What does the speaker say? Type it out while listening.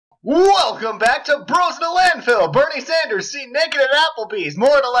Welcome back to Bros in a Landfill. Bernie Sanders seen naked at Applebee's.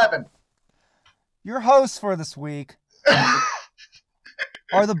 More at 11. Your hosts for this week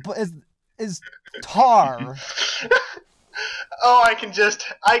are is Tar. Oh, I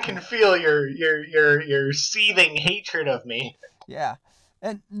can feel your seething hatred of me. Yeah,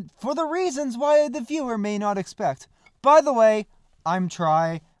 and for the reasons why the viewer may not expect. By the way, I'm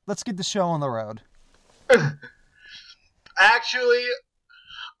Try. Let's get the show on the road. Actually,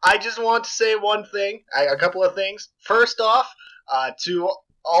 I just want to say one thing, a couple of things. First off, to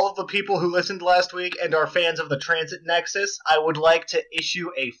all of the people who listened last week and are fans of the Transit Nexus, I would like to issue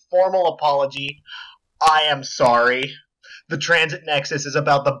a formal apology. I am sorry. The Transit Nexus is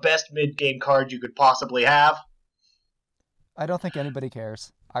about the best mid-game card you could possibly have. I don't think anybody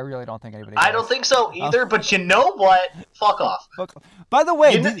cares. I really don't think anybody cares. I don't think so either, but you know what? Fuck off. By the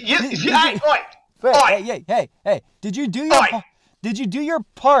way, hey, did you do your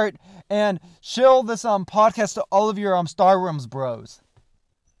part and shill this podcast to all of your Star Realms bros?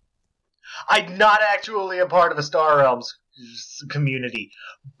 I'm not actually a part of the Star Realms community,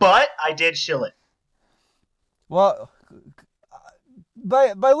 but I did shill it. Well,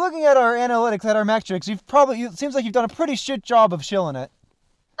 by looking at our analytics, at our metrics, it seems like you've done a pretty shit job of shilling it.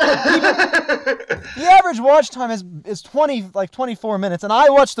 The average watch time is 24 minutes, and I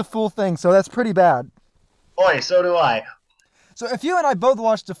watched the full thing, so that's pretty bad. Oi, so do I. So if you and I both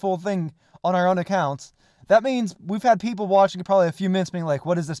watched the full thing on our own accounts, that means we've had people watching probably a few minutes being like,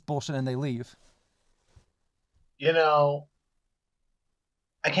 what is this bullshit, and they leave. You know,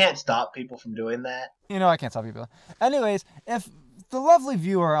 I can't stop people from doing that. I can't stop people. Anyways, if the lovely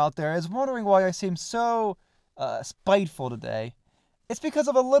viewer out there is wondering why I seem so spiteful today, it's because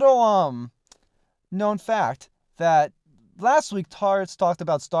of a little known fact that last week Tarts talked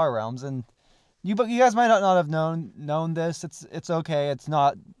about Star Realms, and you guys might not have known this. It's okay. It's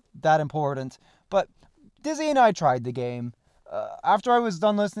not that important. But Dizzy and I tried the game. After I was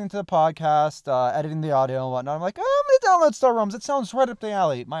done listening to the podcast, editing the audio and whatnot, I'm like, oh, I'm gonna download Star Realms. It sounds right up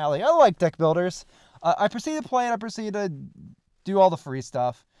my alley. I like deck builders. I proceeded to play it. I proceeded to do all the free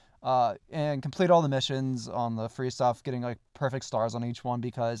stuff, and complete all the missions on the free stuff, getting like perfect stars on each one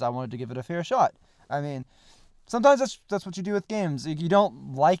because I wanted to give it a fair shot. I mean, sometimes that's what you do with games. You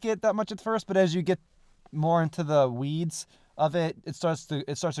don't like it that much at first, but as you get more into the weeds of it, it starts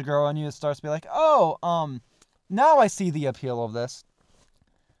to grow on you. It starts to be like, oh, now I see the appeal of this.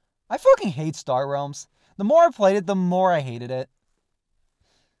 I fucking hate Star Realms. The more I played it, the more I hated it.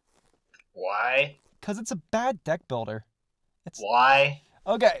 Why? Because it's a bad deck builder. Why?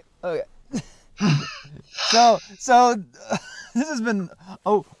 Okay. So this has been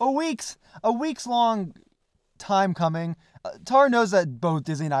a week's long time coming. Tar knows that both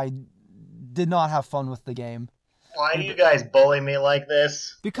Disney and I did not have fun with the game. Why do you guys bully me like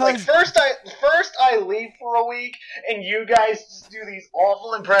this? Because first I leave for a week, and you guys just do these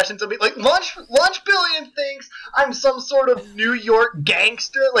awful impressions of me. Like Lunchbillion thinks I'm some sort of New York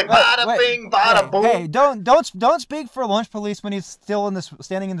gangster. Like bada bing, bada boom. Hey, don't speak for Lunch Police when he's still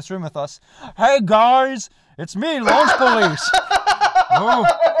standing in this room with us. Hey guys, it's me, Lunch Police. Oh.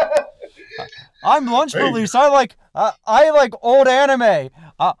 I'm Lunch Police. I like old anime.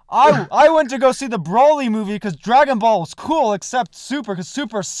 I went to go see the Broly movie because Dragon Ball was cool, except Super, because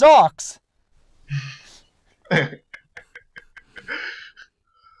Super sucks. Hey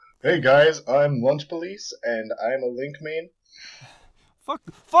guys, I'm Lunch Police, and I'm a Link main.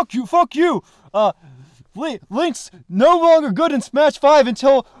 Fuck you. Link's no longer good in Smash 5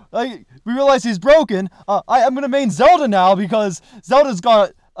 until we realize he's broken. I'm gonna main Zelda now because Zelda's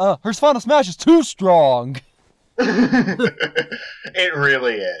got her Final Smash is too strong. It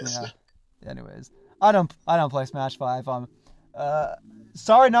really is. Yeah. Anyways, I don't play Smash 5.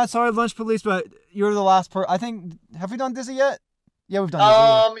 Sorry, Lunch Police, but you're the last I think, have we done Dizzy yet? Yeah, we've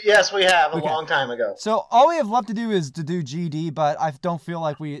done Dizzy. Yes, we have a long time ago. So all we have left to do is to do GD, but I don't feel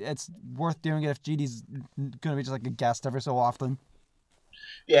like it's worth doing it if GD's gonna be just like a guest every so often.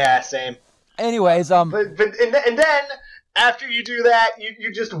 Yeah, same. Anyways, and then after you do that,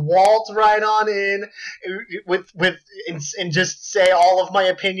 you just waltz right on in and just say all of my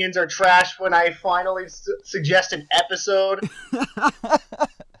opinions are trash when I finally suggest an episode.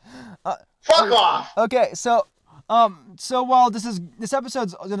 Fuck off. Okay, so while this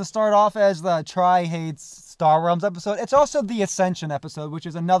episode's gonna start off as the Try Hates Star Realms episode, it's also the Ascension episode, which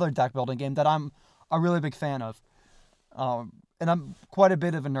is another deck building game that I'm a really big fan of, and I'm quite a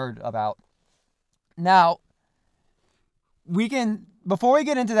bit of a nerd about. Now, before we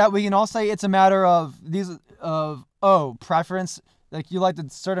get into that, we can all say it's a matter of preference. Like, you like the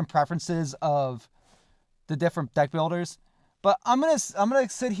certain preferences of the different deck builders. But I'm gonna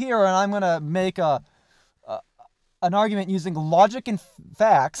sit here and I'm gonna make an argument using logic and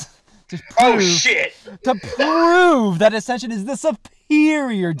facts to Oh prove shit! that Ascension is the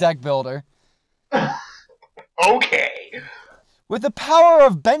superior deck builder. Okay. With the power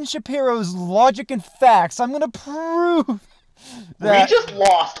of Ben Shapiro's logic and facts, I'm gonna prove that We just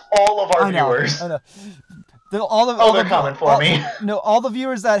lost all of our viewers. I know. They're coming for me. No, all the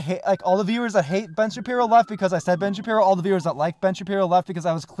viewers that hate Ben Shapiro left because I said Ben Shapiro. All the viewers that like Ben Shapiro left because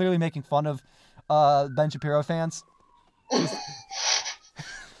I was clearly making fun of Ben Shapiro fans.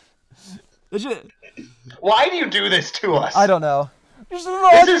 Why do you do this to us? I don't know. This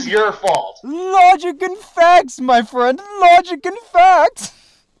is your fault. Logic and facts, my friend. Logic and facts.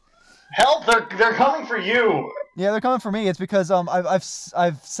 Help! They're coming for you. Yeah, they're coming for me. It's because I've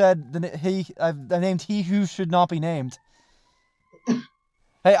said I've named he who should not be named.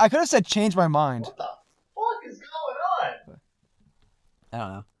 Hey, I could have said change my mind. What the fuck is going on? I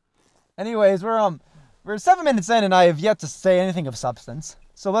don't know. Anyways, we're 7 minutes in and I have yet to say anything of substance.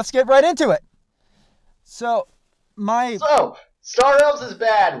 So let's get right into it. So Star Realms is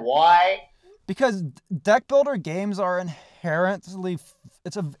bad. Why? Because deck builder games are inherently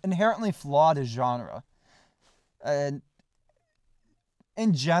flawed as genre. And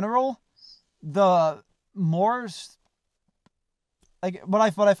in general, the more like what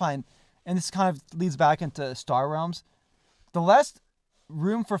I find, and this kind of leads back into Star Realms, the less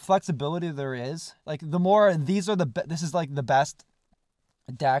room for flexibility there is. Like the more this is like the best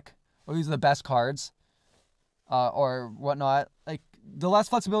deck, or these are the best cards, or whatnot. Like the less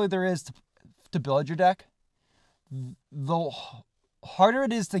flexibility there is to build your deck, the harder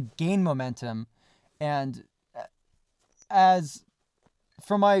it is to gain momentum. And as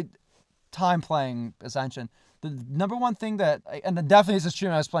from my time playing Ascension, the number one thing that, and definitely this is true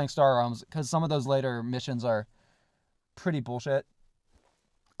when I was playing Star Realms, because some of those later missions are pretty bullshit.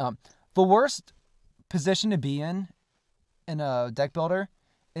 The worst position to be in a deck builder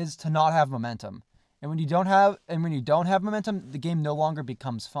is to not have momentum. And when you don't have momentum, the game no longer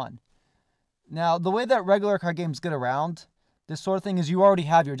becomes fun. Now, the way that regular card games get around this sort of thing is you already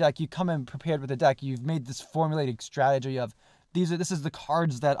have your deck. You come in prepared with a deck. You've made this formulated strategy of this is the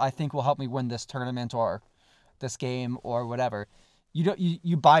cards that I think will help me win this tournament or this game or whatever.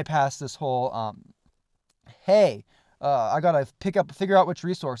 You bypass this whole hey, I gotta figure out which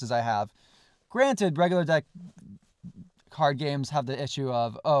resources I have. Granted, regular deck card games have the issue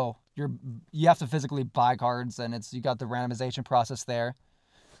of you have to physically buy cards and you got the randomization process there.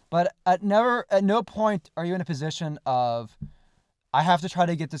 But at no point are you in a position of I have to try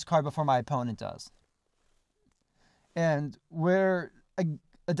to get this card before my opponent does. And where a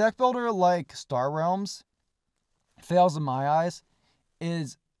deck builder like Star Realms fails in my eyes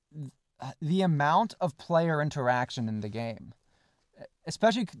is the amount of player interaction in the game,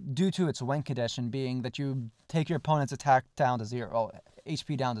 especially due to its win condition being that you take your opponent's attack down to 0,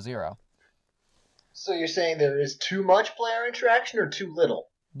 HP down to 0. So you're saying there is too much player interaction or too little?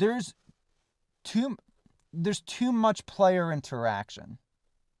 There's too much player interaction,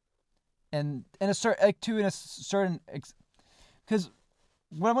 and because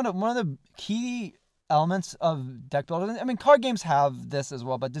one of the key elements of deck builders, I mean, card games have this as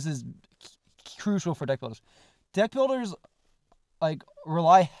well, but this is crucial for deck builders. Deck builders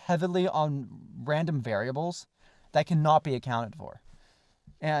rely heavily on random variables that cannot be accounted for.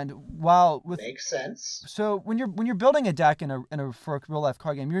 And makes sense. So when you're building a deck for a real life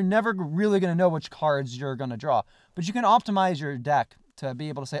card game, you're never really going to know which cards you're going to draw. But you can optimize your deck to be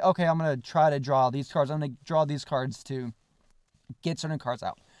able to say, okay, I'm going to try to draw these cards. I'm going to draw these cards to get certain cards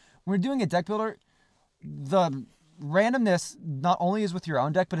out. When you're doing a deck builder, the randomness not only is with your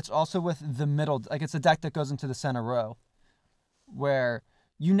own deck, but it's also with the middle. Like it's a deck that goes into the center row, where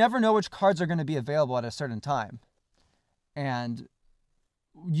you never know which cards are going to be available at a certain time, and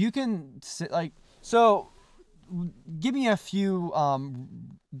you can so give me a few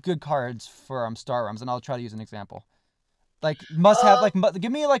good cards for Star Realms, and I'll try to use an example.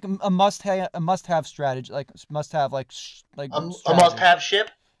 Give me a must have strategy, a must have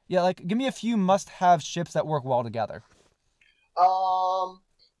ship. Yeah, give me a few must have ships that work well together.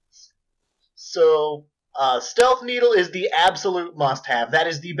 So Stealth Needle is the absolute must have. That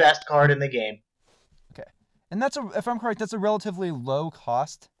is the best card in the game. And if I'm correct, that's a relatively low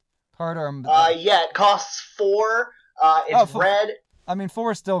cost card. Yeah, it costs 4. It's red. I mean,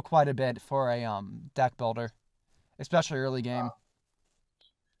 4 is still quite a bit for a deck builder, especially early game.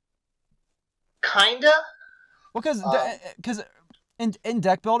 Kinda. Well, because in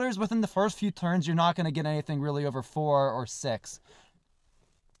deck builders, within the first few turns, you're not going to get anything really over 4 or 6.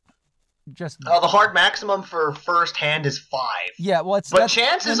 just The hard maximum for first hand is 5. yeah. Well, but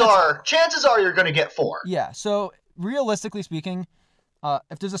chances are you're going to get 4. Yeah. So realistically speaking,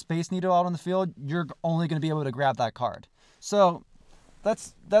 if there's a Space Needle out on the field, you're only going to be able to grab that card. So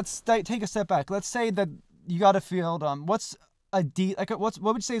let's take a step back. Let's say that you got a field. What would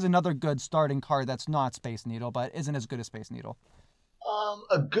you say is another good starting card that's not Space Needle but isn't as good as Space Needle?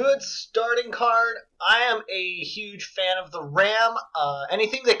 A good starting card. I am a huge fan of the Ram.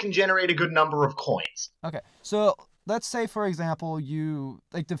 Anything that can generate a good number of coins. Okay, so let's say, for example, you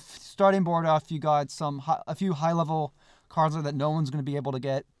like the starting board off. You got a few high level cards that no one's going to be able to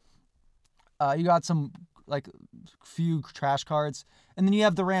get. You got some like few trash cards, and then you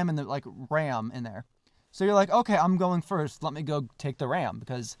have the Ram and Ram in there. So you're like, okay, I'm going first. Let me go take the Ram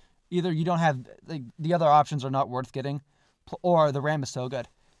because either you don't have the other options are not worth getting, or the Ram is so good.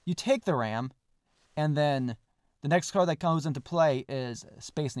 You take the Ram, and then the next card that comes into play is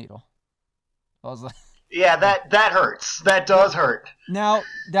Space Needle. Yeah, that hurts. That does hurt. Now,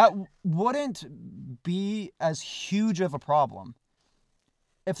 that wouldn't be as huge of a problem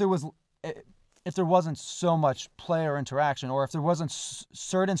if there wasn't so much player interaction, or if there wasn't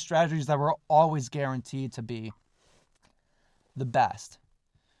certain strategies that were always guaranteed to be the best.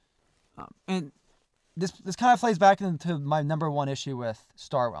 And this kind of plays back into my number one issue with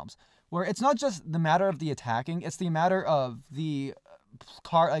Star Realms, where it's not just the matter of the attacking, it's the matter of the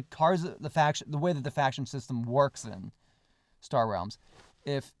cards, the way that the faction system works in Star Realms.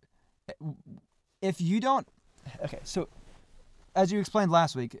 If you don't, okay, so as you explained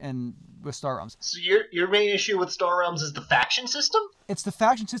last week with Star Realms. So your main issue with Star Realms is the faction system? It's the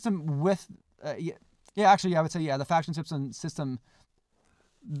faction system with actually I would say the faction system.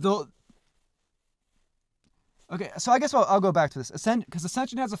 Though. Okay, so I guess I'll go back to this. Because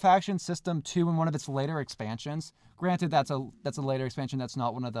Ascension has a faction system too in one of its later expansions. Granted, that's a later expansion. That's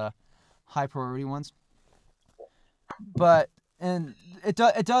not one of the high priority ones. But it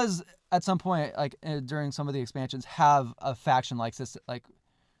does at some point, during some of the expansions, have a faction like system,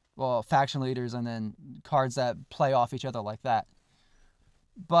 faction leaders and then cards that play off each other like that.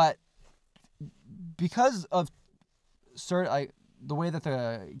 But because of the way that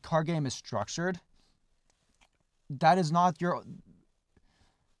the card game is structured, that is not your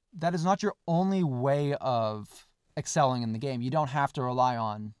only way of excelling in the game. You don't have to rely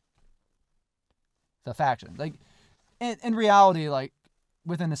on the faction. In reality,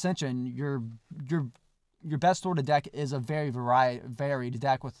 within Ascension, your best sort of deck is a very varied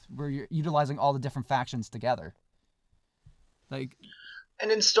deck where you're utilizing all the different factions together. And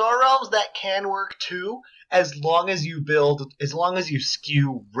in Star Realms, that can work too, as long as you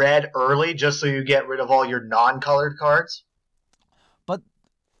skew red early, just so you get rid of all your non-colored cards. But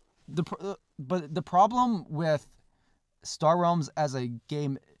the problem with Star Realms as a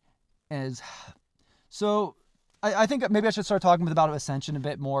game is, so I think maybe I should start talking about Ascension a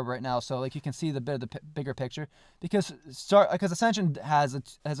bit more right now, so you can see the bigger picture, because Ascension has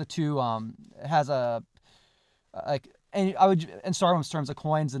and I would, in Star Wars terms,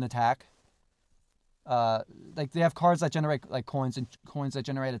 coins and attack. They have cards that generate coins and coins that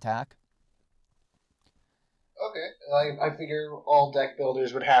generate attack. Okay, I figure all deck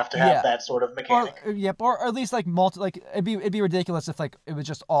builders would have to have that sort of mechanic. Or at least it'd be ridiculous if it was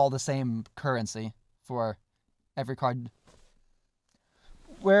just all the same currency for every card.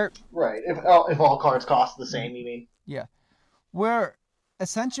 Right, if all cards cost the same, you mean? Yeah, where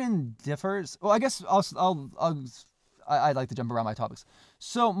Ascension differs. Well, I guess I'd like to jump around my topics.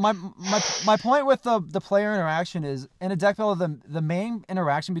 So my point with the player interaction is, in a deck build, the main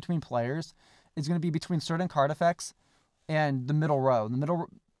interaction between players is going to be between certain card effects and the middle row. The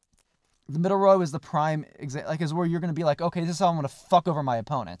middle row is the prime is where you're going to be okay, this is how I'm going to fuck over my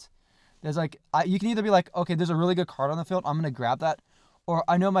opponent. There's you can either be okay, there's a really good card on the field, I'm going to grab that, or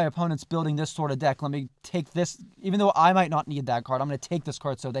I know my opponent's building this sort of deck, let me take this, even though I might not need that card, I'm going to take this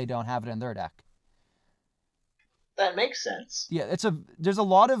card so they don't have it in their deck. That makes sense. Yeah, there's a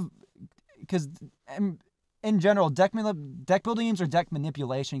lot of, because in general, deck building games are deck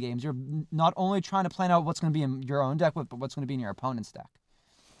manipulation games. You're not only trying to plan out what's going to be in your own deck, but what's going to be in your opponent's deck.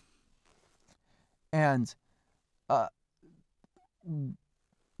 And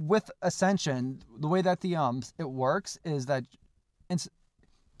with Ascension, the way that it works is that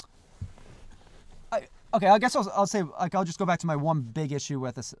I guess I'll say I'll just go back to my one big issue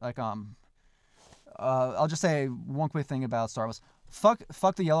with this I'll just say one quick thing about Star Wars.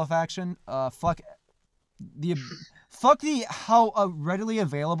 Fuck the yellow faction. Fuck how readily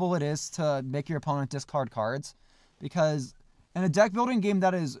available it is to make your opponent discard cards, because in a deck building game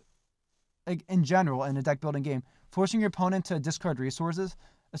that is, in general, in a deck building game, forcing your opponent to discard resources,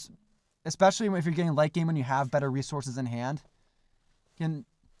 especially if you're getting late game when you have better resources in hand, can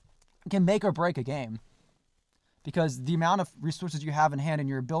make or break a game. Because the amount of resources you have in hand and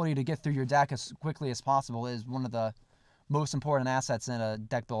your ability to get through your deck as quickly as possible is one of the most important assets in a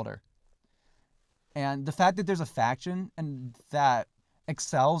deck builder. And the fact that there's a faction and that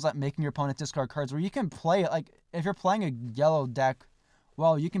excels at making your opponent discard cards, where you can play it, like if you're playing a yellow deck,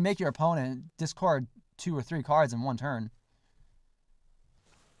 well, you can make your opponent discard 2 or 3 cards in one turn.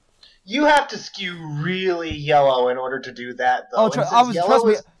 You have to skew really yellow in order to do that, though.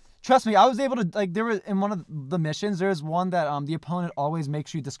 Trust me, I was able to, like, there was, in one of the missions, there's one that the opponent always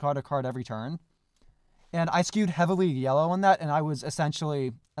makes you discard a card every turn. And I skewed heavily yellow on that, and I was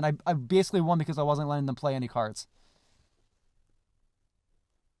essentially, and I basically won because I wasn't letting them play any cards.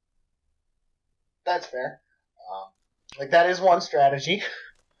 That's fair. Like, that is one strategy.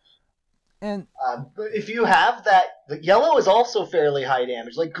 And but if you have that, the yellow is also fairly high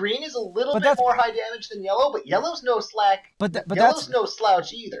damage. Like, green is a little bit more high damage than yellow, but yellow's no slack. Yellow's no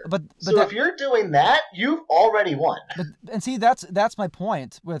slouch either. So if you're doing that, you've already won. And see, that's my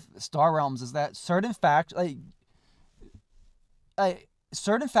point with Star Realms, is that certain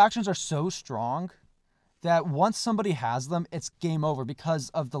factions are so strong that once somebody has them, it's game over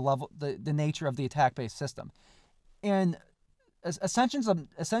because of the nature of the attack-based system. And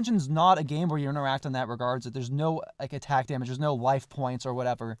Ascension's not a game where you interact in that regards. That there's no like attack damage, there's no life points or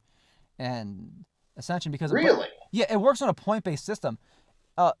whatever. And Ascension, because it works on a point-based system.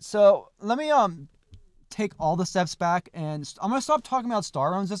 So let me take all the steps back, and I'm gonna stop talking about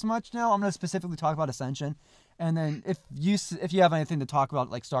Star Realms this much now. I'm gonna specifically talk about Ascension, and then if you have anything to talk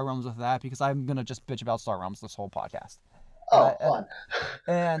about like Star Realms with that, because I'm gonna just bitch about Star Realms this whole podcast. Oh, fun.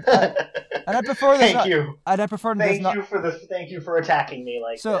 And I prefer this. Thank you. And I prefer this. Thank you for attacking me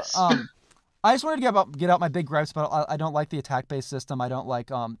like this. So, I just wanted to get out my big gripes, but I don't like the attack-based system. I don't like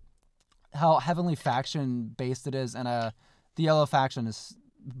how heavily faction-based it is, and the yellow faction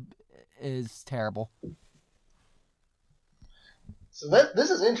is terrible. So this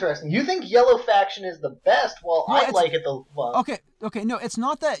is interesting. You think yellow faction is the best? Well, I like it the well. Okay. No, it's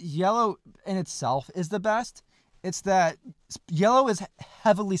not that yellow in itself is the best. It's that yellow is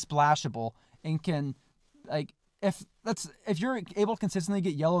heavily splashable and can, like, if you're able to consistently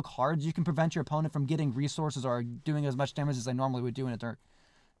get yellow cards, you can prevent your opponent from getting resources or doing as much damage as they normally would do in a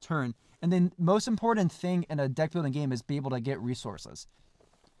turn. And then most important thing in a deck building game is be able to get resources.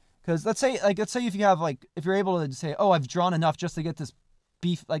 Because let's say if you have if you're able to say, oh, I've drawn enough just to get this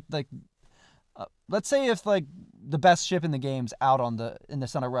beef, let's say if the best ship in the game's out in the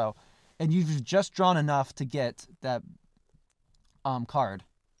center row, and you've just drawn enough to get that card,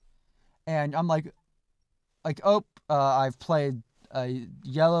 and I'm I've played a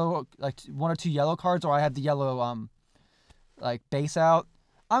yellow, 1 or 2 yellow cards, or I have the yellow base out.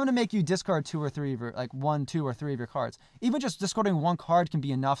 I'm gonna make you discard 2 or 3 of your 1, 2, or 3 of your cards. Even just discarding 1 card can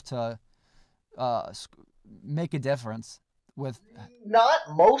be enough to make a difference. With not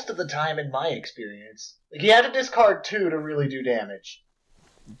most of the time, in my experience, you have to discard 2 to really do damage.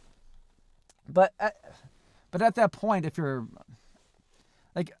 But at that point, if you're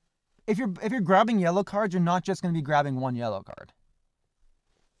grabbing yellow cards, you're not just going to be grabbing 1 yellow card.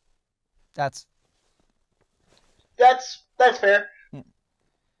 That's fair. Yeah.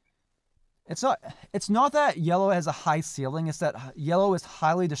 It's not that yellow has a high ceiling. It's that yellow is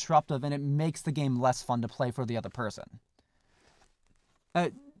highly disruptive, and it makes the game less fun to play for the other person.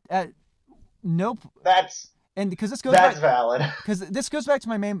 Nope. That's valid. Because this goes back to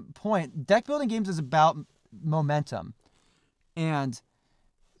my main point. Deck building games is about momentum. And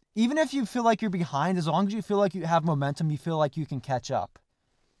even if you feel like you're behind, as long as you feel like you have momentum, you feel like you can catch up.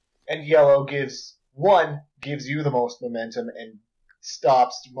 And yellow gives you the most momentum and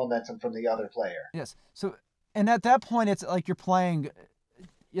stops momentum from the other player. Yes. So, and at that point, it's like you're playing.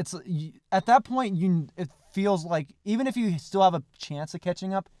 At that point, it feels like even if you still have a chance of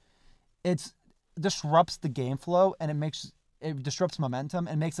catching up, it disrupts the game flow, and it disrupts momentum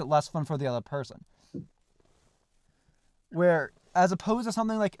and makes it less fun for the other person. Where, as opposed to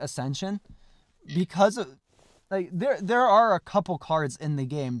something like Ascension, because of, there are a couple cards in the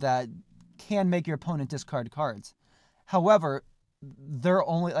game that can make your opponent discard cards. However, they're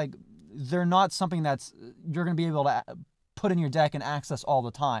not something that's you're going to be able to put in your deck and access all the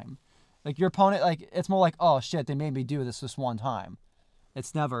time. Your opponent, it's more like, oh shit, they made me do this one time.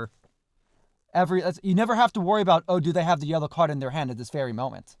 It's never you never have to worry about, oh, do they have the yellow card in their hand at this very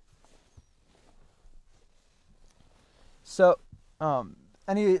moment. So,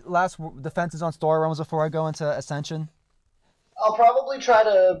 any last defenses on Star Realms before I go into Ascension? I'll probably try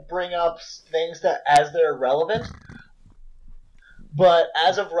to bring up things that, as they're relevant. But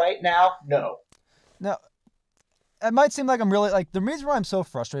as of right now, no. Now, it might seem like I'm really like the reason why I'm so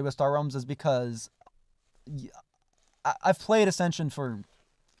frustrated with Star Realms is because I've played Ascension for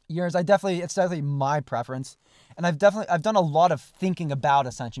years. It's definitely my preference, and I've done a lot of thinking about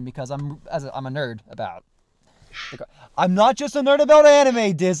Ascension because I'm a nerd about. I'm not just a nerd about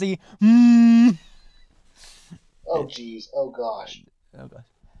anime, Dizzy. Oh jeez. Oh gosh. Oh gosh.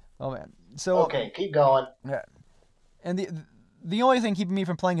 Oh man. So okay, keep going. Yeah. And the only thing keeping me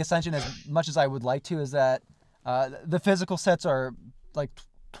from playing Ascension as much as I would like to is that the physical sets are like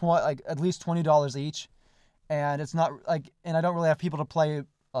at least $20 each, and it's not like, and I don't really have people to play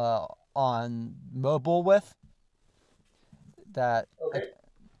on mobile with. That okay.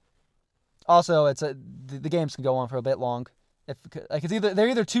 Also, it's the games can go on for a bit long. They're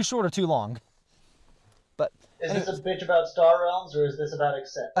either too short or too long. But is this a bitch about Star Realms or is this about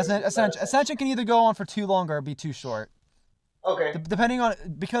Ascension can either go on for too long or be too short. Okay. Depending on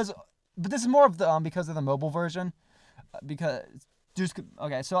but this is more of the because of the mobile version.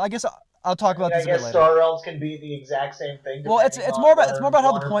 So I guess I'll talk about this a bit later. Star Realms can be the exact same thing. Well, it's more about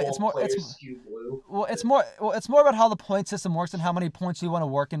how the point it's more about how the point system works and how many points you want to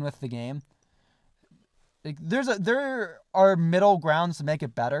work in with the game. Like, there are middle grounds to make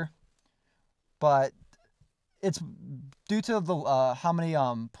it better, but it's due to the how many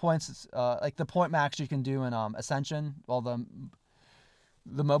points like the point max you can do in Ascension,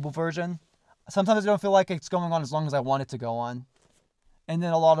 the mobile version. Sometimes I don't feel like it's going on as long as I want it to go on. And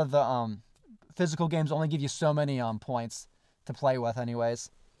then a lot of the physical games only give you so many points to play with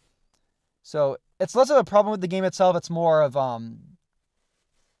anyways. So it's less of a problem with the game itself. It's more of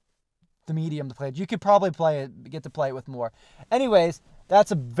the medium to play. You could probably get to play it with more. Anyways,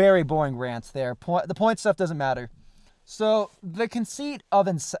 that's a very boring rant there. The point stuff doesn't matter. So the conceit of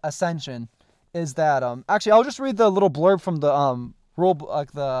Ascension is that actually I'll just read the little blurb from the rule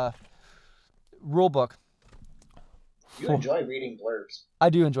book. You enjoy reading blurbs. I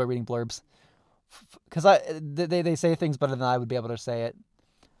do enjoy reading blurbs because they say things better than I would be able to say it.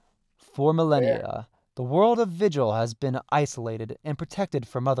 For millennia, the world of Vigil has been isolated and protected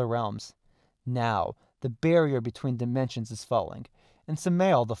from other realms. Now, the barrier between dimensions is falling, and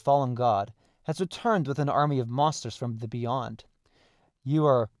Samael, the fallen god, has returned with an army of monsters from the beyond. You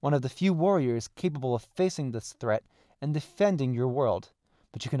are one of the few warriors capable of facing this threat and defending your world,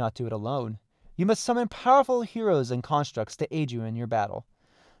 but you cannot do it alone. You must summon powerful heroes and constructs to aid you in your battle.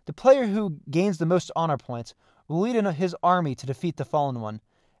 The player who gains the most honor points will lead in his army to defeat the Fallen One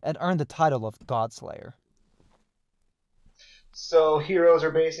and earn the title of Godslayer. So heroes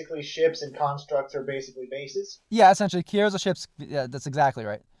are basically ships and constructs are basically bases? Yeah, essentially, heroes are ships. Yeah, that's exactly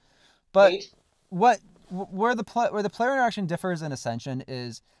right. But where the player interaction differs in Ascension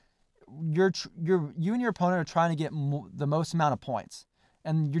is you and your opponent are trying to get the most amount of points.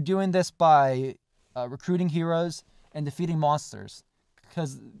 And you're doing this by recruiting heroes and defeating monsters.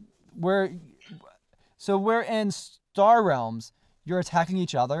 Because we're in Star Realms, you're attacking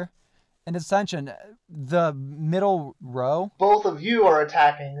each other. In Ascension, the middle row... Both of you are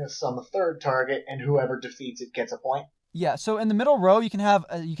attacking some third target, and whoever defeats it gets a point? Yeah, so in the middle row, you can have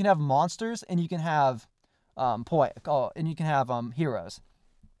monsters, and you can have heroes.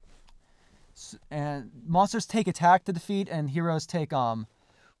 And monsters take attack to defeat, and heroes take the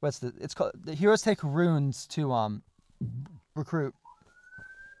heroes take runes to recruit.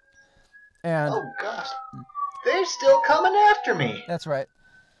 And oh gosh, they're still coming after me. That's right.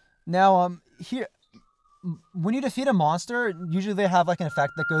 Now here, when you defeat a monster, usually they have like an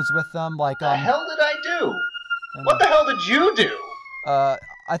effect that goes with them. Like the hell did I do? What the hell did you do?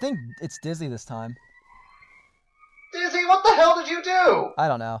 I think it's Dizzy this time. Dizzy, what the hell did you do? I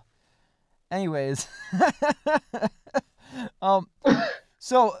don't know. Anyways,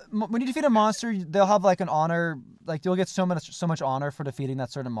 so when you defeat a monster, they'll have like an honor, like you'll get so much honor for defeating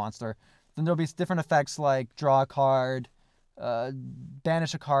that certain monster. Then there'll be different effects like draw a card,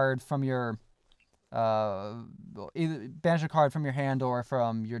 banish a card from your, either banish a card from your hand or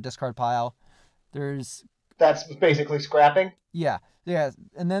from your discard pile. That's basically scrapping. Yeah,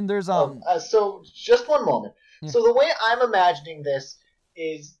 and then there's So just one moment. Yeah. So the way I'm imagining this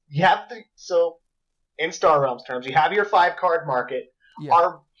is you have to, so in Star Realms terms, you have your 5-card market. Yeah.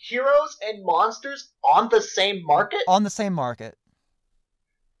 Are heroes and monsters on the same market? On the same market.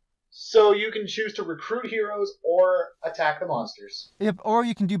 So you can choose to recruit heroes or attack the monsters. Yep, or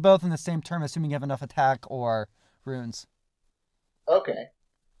you can do both in the same turn, assuming you have enough attack or runes. Okay.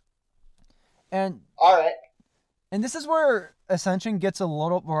 And all right. And this is where Ascension gets a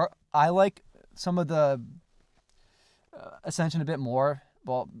little more. I like some of the Ascension a bit more.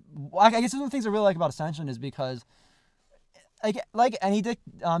 Well, I guess one of the things I really like about Ascension is because like any deck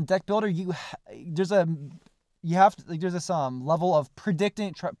builder, there's a you have to, like, there's this level of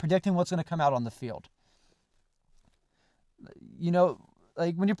predicting what's going to come out on the field. You know,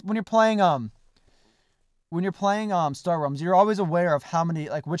 like when you're playing Star Realms, you're always aware of how many,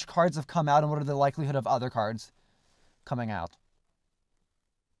 like, which cards have come out and what are the likelihood of other cards coming out.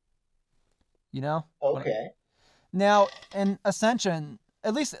 You know? Okay. Now, in Ascension,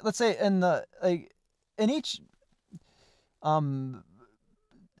 at least let's say in each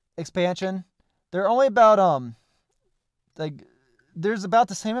expansion, there are only about there's about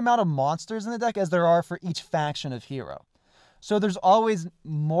the same amount of monsters in the deck as there are for each faction of hero. So there's always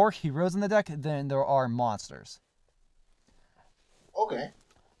more heroes in the deck than there are monsters. Okay.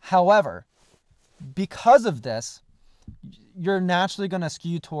 However, because of this, you're naturally going to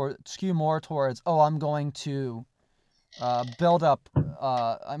skew more towards, oh, I'm going to build up.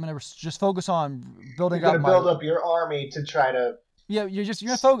 I'm going to just focus on building up. You're going to build up your army to try to. Yeah, you're going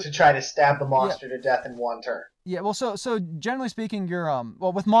to focus to try to stab the monster to death in one turn. Yeah, well, so generally speaking, you're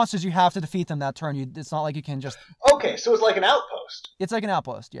well, with monsters you have to defeat them that turn. It's not like you can just. Okay, so it's like an outpost. It's like an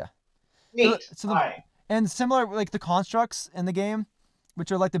outpost, yeah. Neat. And similar, like the constructs in the game,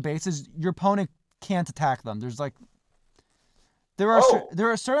 which are like the bases, your opponent can't attack them. There's like there are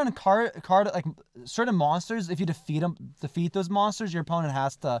certain like certain monsters. If you defeat those monsters, your opponent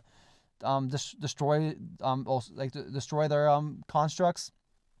has to destroy destroy their constructs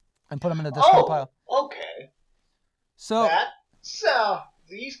and put them in a discard pile. Okay. So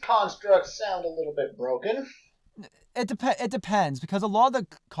these constructs sound a little bit broken. It depends, because a lot of the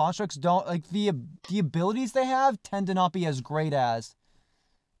constructs don't, like, the abilities they have tend to not be as great as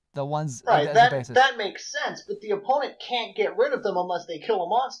the ones right. As that the basis. That makes sense, but the opponent can't get rid of them unless they kill a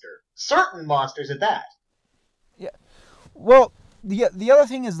monster. Certain monsters at that. Yeah. Well, the other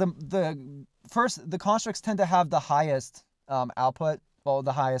thing is the constructs tend to have the highest output, well,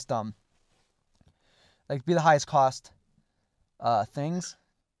 the highest be the highest cost things.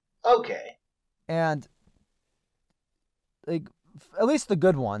 Okay. And like at least the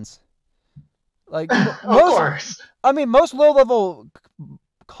good ones. Like of course. I mean, most low level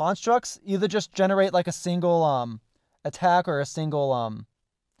constructs either just generate like a single attack or a single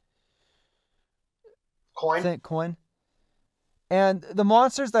coin. And the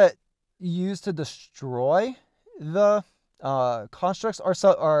monsters that you use to destroy the constructs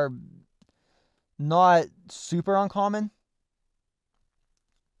are not super uncommon.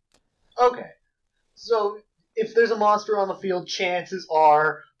 Okay. So if there's a monster on the field, chances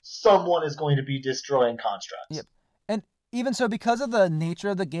are someone is going to be destroying constructs. Yep. And even so, because of the nature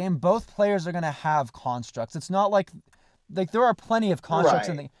of the game, both players are going to have constructs. It's not like there are plenty of constructs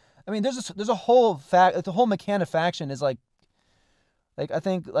in the. I mean, there's a whole the whole mechanic faction is like I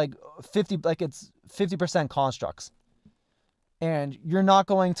think like 50, like it's 50% constructs, and you're not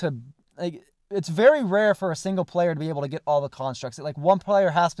going to like. It's very rare for a single player to be able to get all the constructs. Like, one player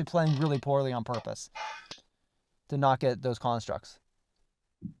has to be playing really poorly on purpose to not get those constructs.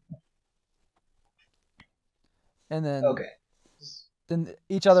 And then then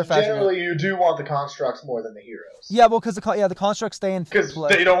each other faction. Generally, you do want the constructs more than the heroes. Yeah, well, because the constructs stay in play. Because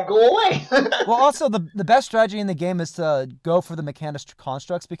they don't go away. Well, also the best strategy in the game is to go for the mechanic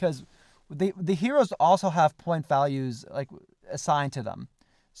constructs, because the heroes also have point values like assigned to them.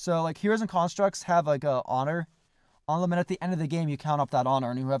 So, like, heroes and constructs have, like, a honor on them, and at the end of the game, you count up that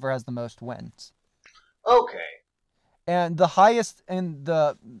honor, and whoever has the most wins. Okay. And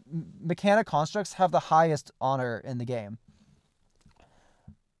the mechanic constructs have the highest honor in the game.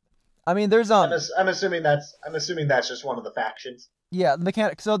 I mean, there's I'm assuming that's just one of the factions. Yeah, the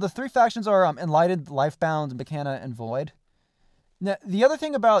mechanic. So the three factions are Enlightened, Lifebound, Mechana, and Void. Now, the other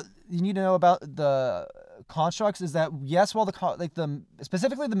thing you need to know about the constructs is that, yes, while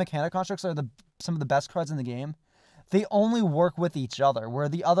specifically the mechanic constructs are some of the best cards in the game, they only work with each other, where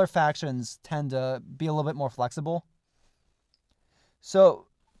the other factions tend to be a little bit more flexible. So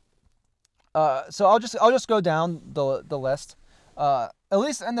I'll just go down the list, at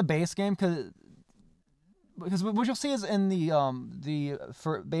least in the base game, because what you'll see is in the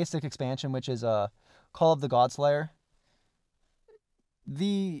for basic expansion, which is Call of the Godslayer.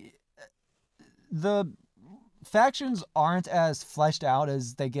 The factions aren't as fleshed out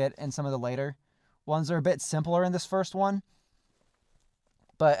as they get in some of the later ones. They're a bit simpler in this first one.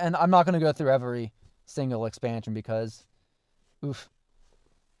 And I'm not going to go through every single expansion because, oof.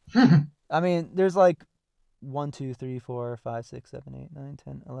 I mean, there's like 1, 2, 3, 4, 5, 6, 7, 8, 9,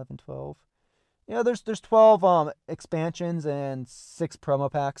 10, 11, 12. Yeah, there's 12 expansions and 6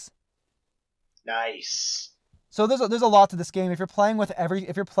 promo packs. Nice. So there's a lot to this game. If you're playing with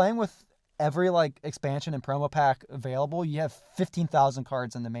every like expansion and promo pack available, you have 15,000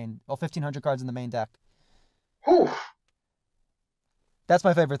 cards in the main, 1,500 cards in the main deck. Whew. That's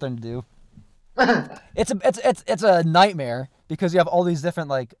my favorite thing to do. It's a nightmare because you have all these different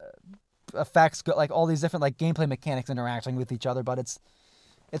like effects, like all these different like gameplay mechanics interacting with each other, but it's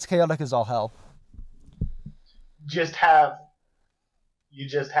chaotic as all hell. You just have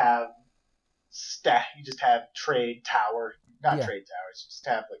trade towers. Not trade towers. Just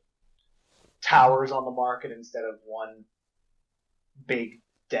have like towers on the market instead of one big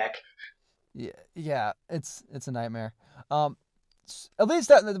deck. Yeah, it's a nightmare. At least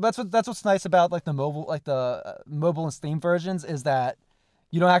that's what's nice about like the mobile and Steam versions is that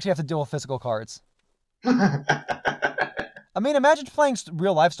you don't actually have to deal with physical cards. I mean, imagine playing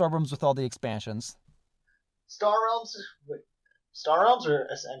real life Star Realms with all the expansions. Star Realms or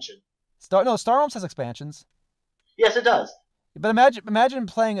Ascension? Star Realms has expansions. Yes, it does. But imagine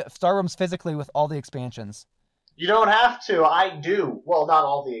playing Star Realms physically with all the expansions. You don't have to. I do. Well, not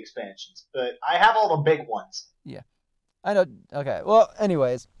all the expansions, but I have all the big ones. Yeah, I know. Okay. Well,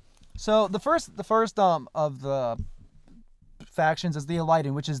 anyways, so the first of the factions is the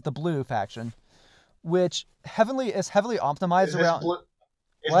Enlightened, which is the blue faction, which is heavily optimized around.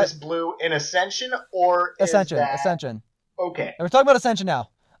 Is this blue in Ascension or Ascension? Is that... Ascension. Okay. And we're talking about Ascension now.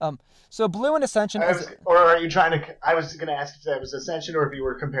 So blue and Ascension or are you trying to? I was going to ask if that was Ascension or if you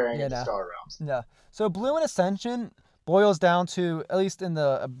were comparing it to Star Realms. Yeah. So blue and Ascension boils down to, at least in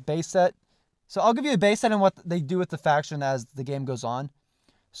the base set. So I'll give you a base set and what they do with the faction as the game goes on.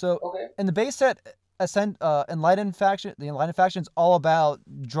 So in the base set, Enlightened faction, the Enlightened faction is all about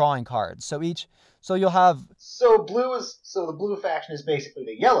drawing cards. So you'll have. So the blue faction is basically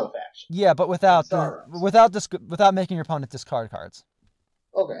the yellow faction. Yeah, but without making your opponent discard cards.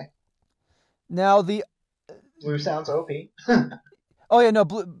 Okay. Now the blue sounds OP. Oh yeah, no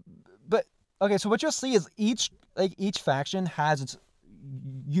blue. But okay, so what you'll see is each faction has its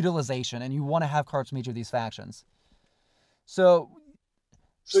utilization, and you want to have cards from each of these factions. So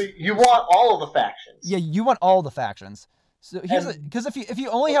you want all of the factions. Yeah, you want all the factions. So because if you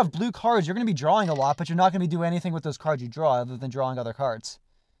only have blue cards, you're going to be drawing a lot, but you're not going to be doing anything with those cards you draw other than drawing other cards.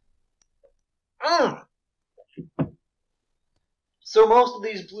 So most of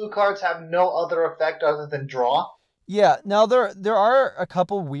these blue cards have no other effect other than draw? Yeah. Now there are a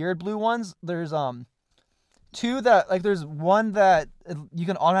couple weird blue ones. There's two that there's one that you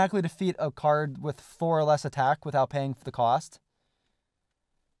can automatically defeat a card with 4 or less attack without paying for the cost.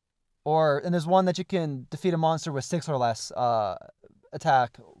 And there's one that you can defeat a monster with 6 or less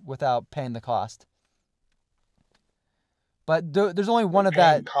attack without paying the cost. But there's only one of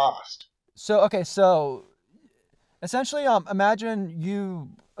that cost. So essentially, imagine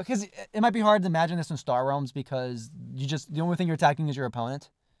because it might be hard to imagine this in Star Realms because the only thing you're attacking is your opponent.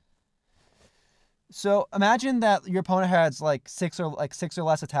 So imagine that your opponent has 6 or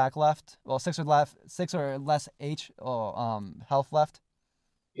less attack left. Well, 6 or less health left.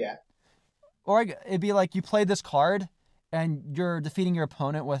 Yeah. Or it'd be like you play this card and you're defeating your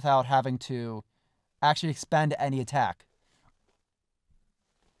opponent without having to actually expend any attack.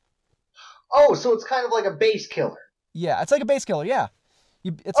 Oh, so it's kind of like a base killer. Yeah, it's like a base killer. Yeah,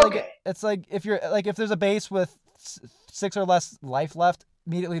 it's like if there's a base with 6 or less life left,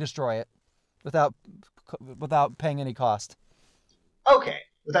 immediately destroy it, without paying any cost. Okay,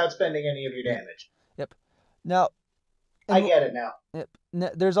 without spending any of your damage. Yep. Now, I get it now. Yep.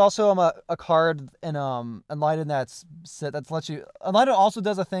 There's also a card in Enlightened that lets you. Enlightened also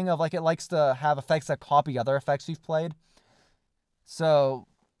does a thing of it likes to have effects that copy other effects you've played. So.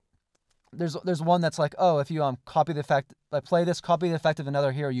 There's one that's if you copy the effect, play this, copy the effect of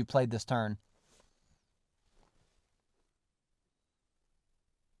another hero you played this turn.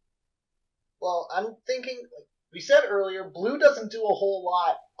 Well, I'm thinking, we said earlier, blue doesn't do a whole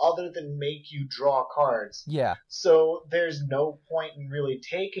lot other than make you draw cards. Yeah. So there's no point in really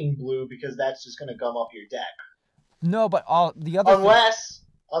taking blue because that's just going to gum up your deck. No, but the other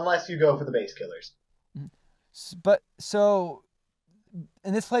unless you go for the base killers. But so.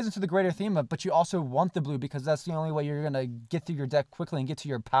 And this plays into the greater theme but you also want the blue because that's the only way you're going to get through your deck quickly and get to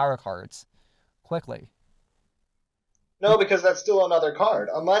your power cards quickly. No, because that's still another card.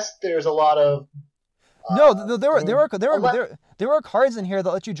 Unless there's a lot of... there are cards in here that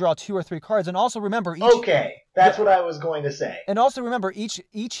let you draw 2 or 3 cards. And also remember... that's what I was going to say. And also remember, each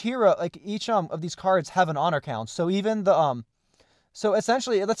hero, each of these cards have an honor count. So even the... So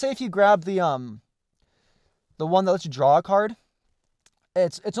essentially, let's say if you grab the one that lets you draw a card...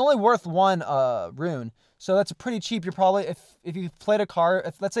 It's only worth 1 rune, so that's pretty cheap. You're probably if you played a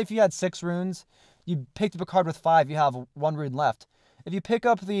card, let's say if you had 6 runes, you picked up a card with 5, you have 1 rune left. If you pick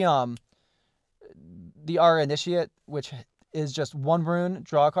up the the R Initiate, which is just 1 rune,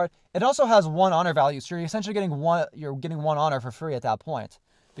 draw a card. It also has 1 honor value, so you're essentially getting one honor for free at that point.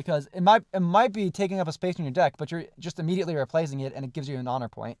 Because it might be taking up a space in your deck, but you're just immediately replacing it, and it gives you an honor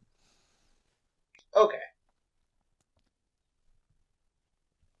point. Okay.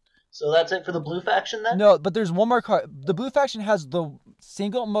 So that's it for the blue faction then? No, but there's one more card. The blue faction has the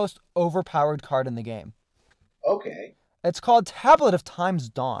single most overpowered card in the game. Okay. It's called Tablet of Time's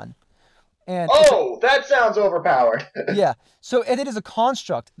Dawn. And that sounds overpowered. yeah. So it is a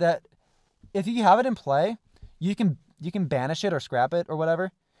construct that if you have it in play, you can banish it or scrap it or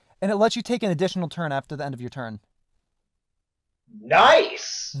whatever, and it lets you take an additional turn after the end of your turn.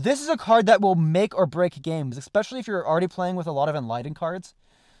 Nice! This is a card that will make or break games, especially if you're already playing with a lot of Enlightened cards.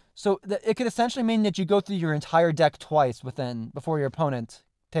 So it could essentially mean that you go through your entire deck twice before your opponent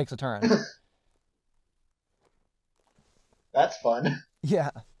takes a turn. That's fun. Yeah.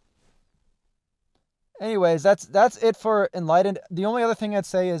 Anyways, that's it for Enlightened. The only other thing I'd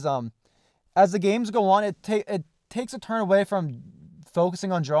say is as the games go on, it takes a turn away from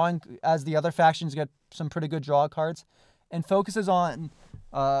focusing on drawing, as the other factions get some pretty good draw cards, and focuses on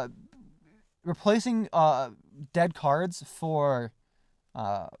replacing dead cards for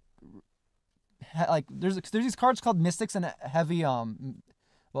like there's these cards called Mystics and Heavy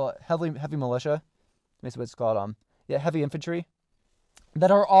Heavy Militia. That's what it's called. Heavy Infantry,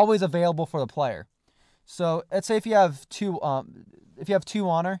 that are always available for the player. So let's say if you have two honor, if you have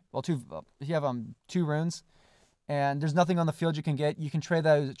 2 runes, and there's nothing on the field you can get, you can trade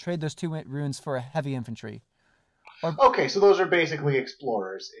those 2 runes for a heavy infantry. Okay, so those are basically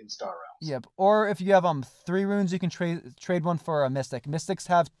explorers in Star Realms. Yep. Or if you have 3 runes, you can trade one for a mystic. Mystics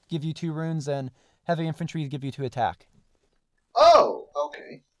give you 2 runes, and heavy infantry give you 2 attack. Oh,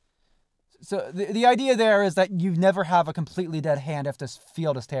 okay. So the idea there is that you never have a completely dead hand if this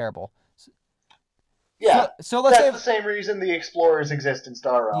field is terrible. Yeah. So let's say the same reason the explorers exist in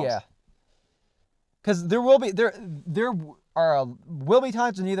Star Realms. Yeah. Because there will be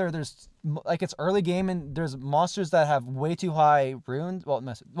times when either there's like it's early game and there's monsters that have way too high runes. Well,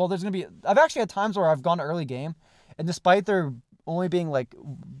 there's gonna be. I've actually had times where I've gone early game, and despite there only being like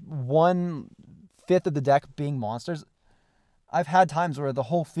 1/5 of the deck being monsters, I've had times where the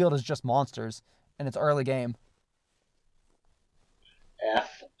whole field is just monsters and it's early game.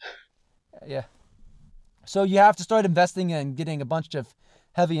 F. Yeah. So you have to start investing in getting a bunch of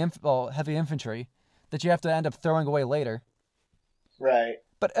heavy infantry that you have to end up throwing away later. Right.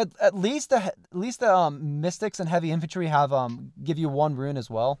 But at least the mystics and heavy infantry have give you 1 rune as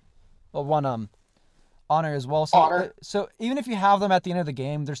well, or 1 honor as well. So honor. So even if you have them at the end of the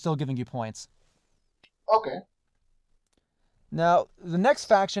game, they're still giving you points. Okay. Now the next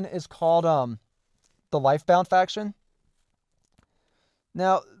faction is called the Lifebound faction.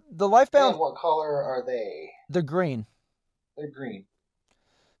 Now the Lifebound. And what color are they? They're green. They're green.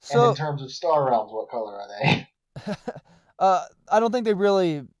 So, and in terms of Star Realms, what color are they? I don't think they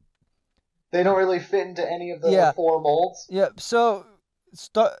really. They don't really fit into any of the 4 molds. Yeah. So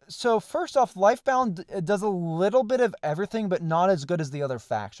first off, Lifebound does a little bit of everything, but not as good as the other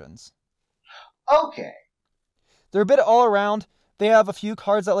factions. Okay. They're a bit all around. They have a few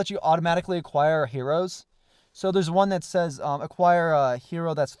cards that let you automatically acquire heroes. So there's one that says acquire a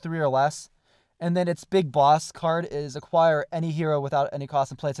hero that's 3 or less. And then its big boss card is acquire any hero without any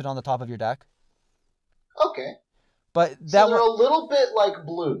cost and place it on the top of your deck. Okay. But so they're a little bit like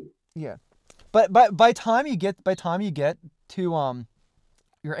blue. Yeah. But by time you get to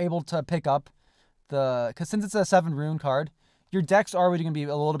you're able to pick up because since it's a 7 rune card, your deck's already going to be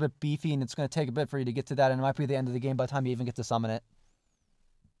a little bit beefy, and it's going to take a bit for you to get to that, and it might be the end of the game by the time you even get to summon it.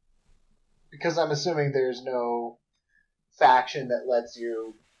 Because I'm assuming there's no faction that lets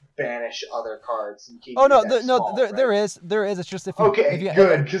you banish other cards and keep. There is. It's just if you,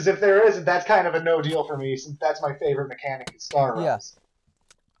 good. Because if there isn't, that's kind of a no deal for me, since that's my favorite mechanic in Star Realms.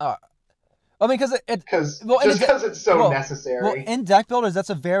 Yeah. I mean, because it's so necessary. Well, in deck builders, that's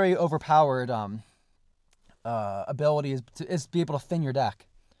a very overpowered ability is to be able to thin your deck,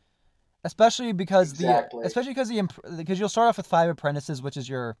 especially because because you'll start off with 5 apprentices, which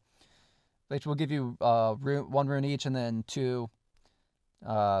will give you 1 rune each, and then 2.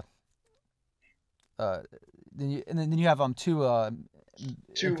 Then you have 2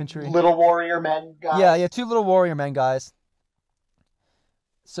 infantry. Little warrior men guys. Yeah, 2 little warrior men guys.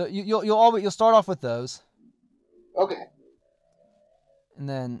 So you'll start off with those. Okay.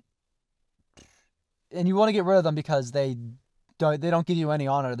 And you want to get rid of them because they don't give you any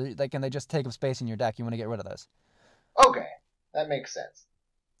honor. They just take up space in your deck. You want to get rid of those. Okay, that makes sense.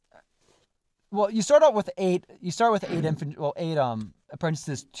 Well, you start out with 8. You start with 8 infantry. Well, 8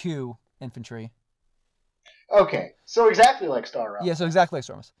 apprentices, 2 infantry. Okay, so exactly like Star Realm. Yeah, so exactly like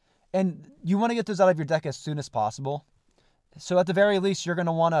Storms. And you want to get those out of your deck as soon as possible. So at the very least, you're going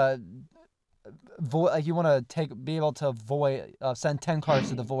to want to you want to be able to send 10 cards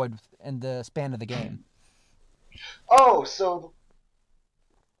to the void in the span of the game. Oh, so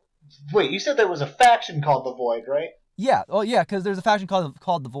wait, you said there was a faction called the Void, right? Yeah, well, yeah, because there's a faction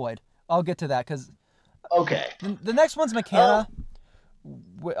called the Void. I'll get to that because Okay. the next one's Mechana.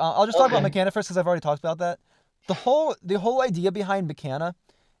 I'll just talk about Mechana first because I've already talked about that. The whole idea behind Mechana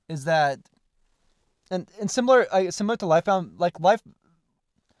is that, and similar to Lifebound, like what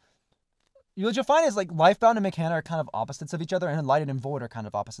you'll find is like Lifebound and Mechana are kind of opposites of each other, and Enlightened and Void are kind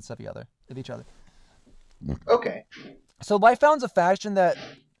of opposites of each other. Okay. So Lifebound's a faction that.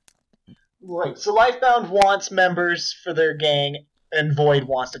 Right. So Lifebound wants members for their gang, and Void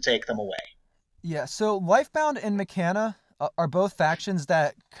wants to take them away. Yeah. So Lifebound and Mechana are both factions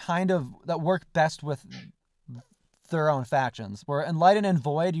that work best with their own factions. Where Enlightened and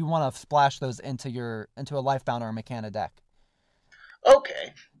Void, you want to splash those into a Lifebound or a Mechana deck.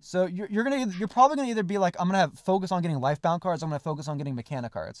 Okay. So you're probably gonna either be like, I'm gonna focus on getting Lifebound cards, I'm gonna focus on getting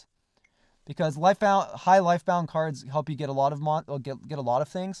Mechana cards, because high Lifebound cards help you get a lot of get a lot of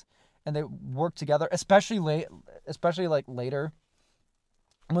things, and they work together, especially like later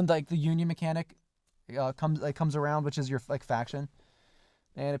when like the Union mechanic comes around, which is your like faction.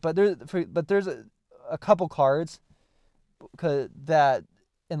 But there's a couple cards that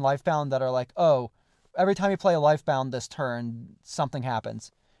in Lifebound that are like, oh, every time you play a Lifebound this turn, something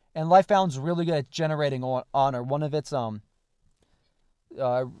happens. And Lifebound's really good at generating honor. One of its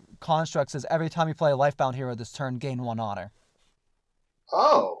constructs is every time you play a Lifebound hero this turn, gain 1 honor.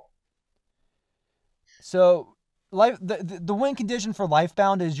 Oh. So the win condition for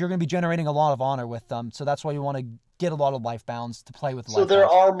Lifebound is you're going to be generating a lot of honor with them. So that's why you want to get a lot of Lifebounds to play with. So there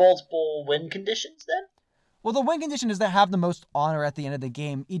are multiple win conditions then? Well, the win condition is they have the most honor at the end of the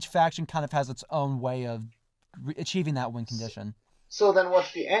game. Each faction kind of has its own way of achieving that win condition. So then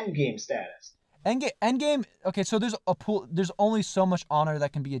what's the end game status? End game. Okay, so there's a pool. There's only so much honor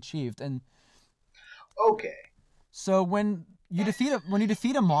that can be achieved, and okay. So when you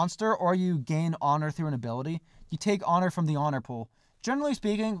defeat a monster or you gain honor through an ability, you take honor from the honor pool. Generally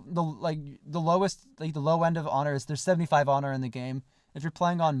speaking, the low end of honor is there's 75 honor in the game. If you're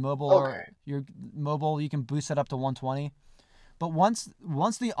playing on mobile or you're mobile, you can boost it up to 120. But once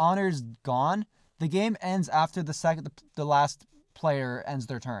the honor's gone, the game ends after the last player ends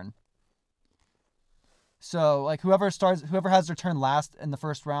their turn. So like whoever has their turn last in the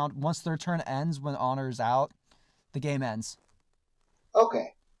first round, once their turn ends when honor is out, the game ends.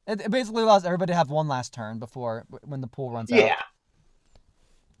 Okay. It basically allows everybody to have one last turn when the pool runs out. Yeah.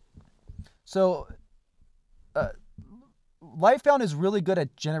 So, Lifebound is really good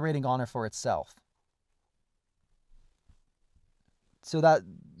at generating honor for itself. So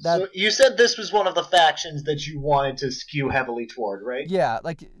So you said this was one of the factions that you wanted to skew heavily toward, right? Yeah,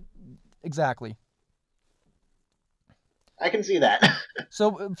 like exactly. I can see that.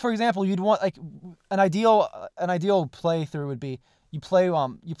 So, for example, you'd want like an ideal playthrough would be you play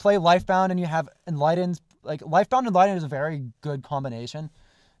Lifebound and you have Enlightened. Like Lifebound and Enlightened is a very good combination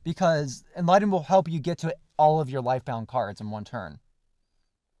because Enlightened will help you get to all of your Lifebound cards in one turn.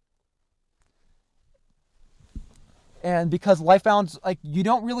 And because Lifebound's like you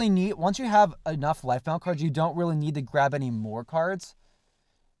don't really need, once you have enough Lifebound cards, you don't really need to grab any more cards.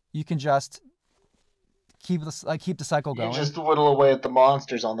 You can just keep the cycle going. You just whittle away at the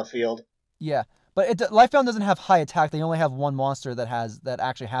monsters on the field. Yeah, but Lifebound doesn't have high attack. They only have one monster that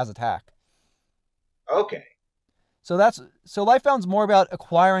actually has attack. Okay. So Lifebound's more about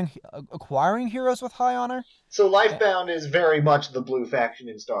acquiring heroes with high honor. So Lifebound is very much the blue faction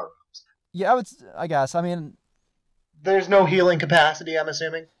in Star Realms. Yeah, I guess. I mean, there's no healing capacity, I'm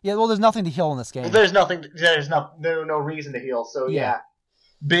assuming. Yeah, well, there's nothing to heal in this game. Well, there's no reason to heal. So yeah.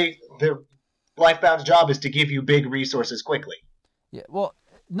 Lifebound's job is to give you big resources quickly. Yeah, well,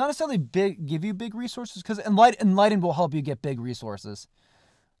 not necessarily give you big resources, because Enlightened will help you get big resources.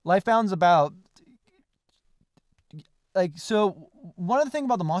 Lifebound's about so one of the things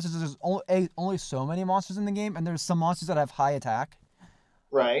about the monsters is there's only so many monsters in the game, and there's some monsters that have high attack.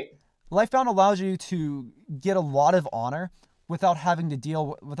 Right. Lifebound allows you to get a lot of honor without having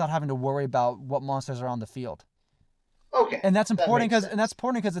to worry about what monsters are on the field. Okay. And that's important because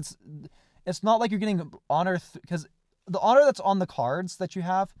it's not like you're getting honor because the honor that's on the cards that you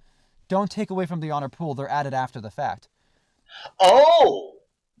have don't take away from the honor pool. They're added after the fact. Oh.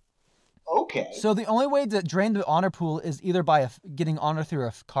 Okay. So the only way to drain the honor pool is either by getting honor through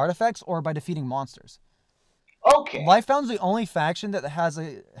card effects or by defeating monsters. Okay. Lifebound's the only faction that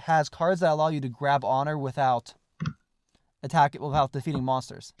has cards that allow you to grab honor without defeating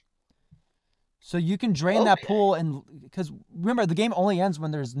monsters. So you can drain that pool, and because remember the game only ends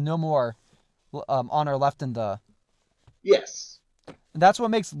when there's no more honor left in the. Yes. And that's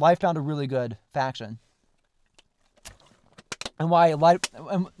what makes Lifebound a really good faction. And why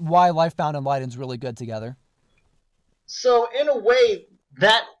Lifebound and Leiden's really good together. So in a way,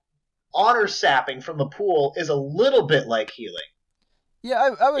 that honor sapping from the pool is a little bit like healing.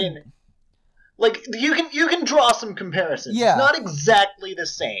 Yeah, I would. Like you can draw some comparisons. Yeah. It's not exactly the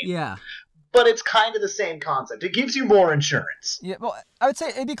same. Yeah. But it's kind of the same concept. It gives you more insurance. Yeah, well, I would say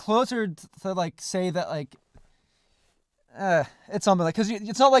it'd be closer to like say that like. It's something like because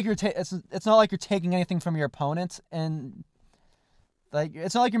it's not like it's not like you're taking anything from your opponent, and like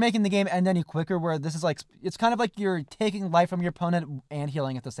it's not like you're making the game end any quicker. Where this is like it's kind of like you're taking life from your opponent and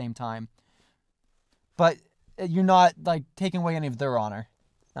healing at the same time, but you're not like taking away any of their honor.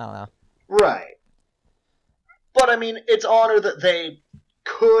 I don't know. Right. But I mean, it's honor that they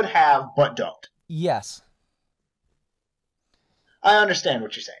could have but don't. Yes. I understand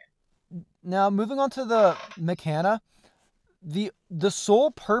what you're saying. Now moving on to the Mechana, the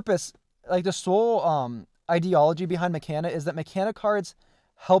sole purpose, like the sole ideology behind Mechana is that Mechana cards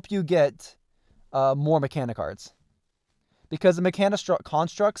help you get more Mechana cards, because the Mechana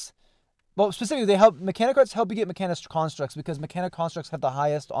constructs, well specifically Mechana cards help you get Mechana constructs because Mechana constructs have the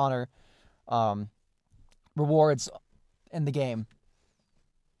highest honor rewards in the game,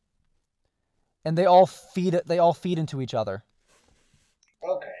 and they all feed into each other.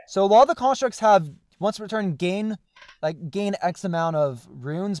 Okay. So a lot of the constructs have once per turn gain X amount of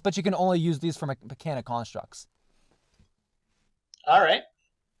runes, but you can only use these for mechanic constructs. All right.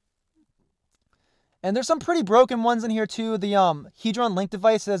 And there's some pretty broken ones in here too. The Hedron link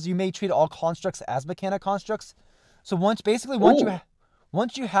device says you may treat all constructs as mechanic constructs. So once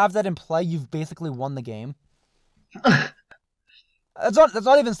you have that in play, you've basically won the game. That's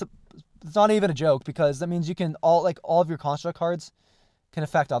not even a joke, because that means you can all of your construct cards can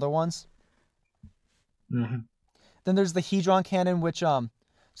affect other ones. Mm-hmm. Then there's the Hedron cannon, which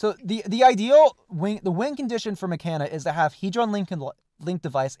so the ideal win condition for Mechana is to have Hedron link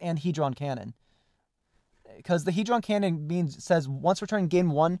device and Hedron cannon, because the Hedron cannon says once per turn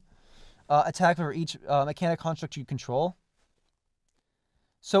gain 1 attack for each mechanic construct you control.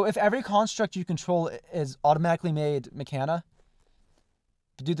 So if every construct you control is automatically made Mechana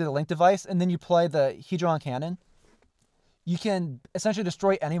due to the link device, and then you play the Hedron cannon, you can essentially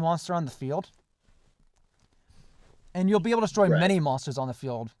destroy any monster on the field. And you'll be able to destroy many monsters on the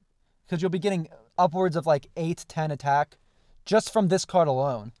field, because you'll be getting upwards of 8-10 attack just from this card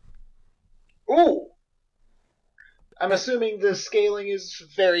alone. Ooh! I'm assuming the scaling is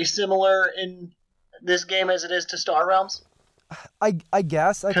very similar in this game as it is to Star Realms? I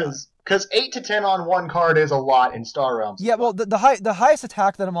guess. Because 8 to 10 on one card is a lot in Star Realms. Yeah, well, the highest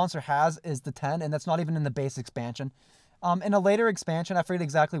attack that a monster has is the 10, and that's not even in the base expansion. In a later expansion, I forget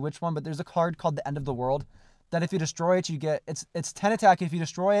exactly which one, but there's a card called the End of the World that if you destroy it, you get it's 10 attack. If you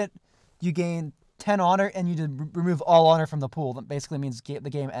destroy it, you gain 10 honor, and you remove all honor from the pool. That basically means the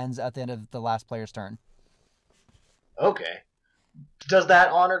game ends at the end of the last player's turn. Okay. Does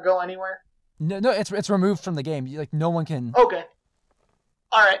that honor go anywhere? No, it's removed from the game. No one can. Okay.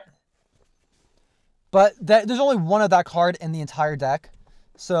 All right. But there's only one of that card in the entire deck,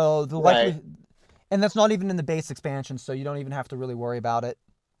 so the likely, and that's not even in the base expansion, so you don't even have to really worry about it.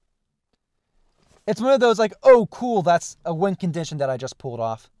 It's one of those oh cool, that's a win condition that I just pulled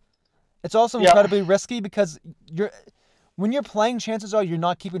off. It's also incredibly risky, because when you're playing, chances are you're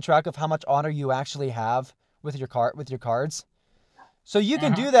not keeping track of how much honor you actually have with your cards. So you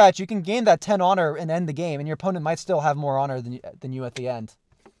can do that. You can gain that 10 honor and end the game, and your opponent might still have more honor than you at the end.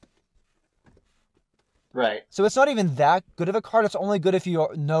 Right. So it's not even that good of a card. It's only good if you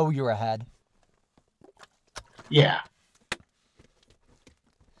know you're ahead. Yeah.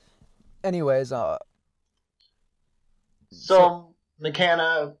 Anyways, So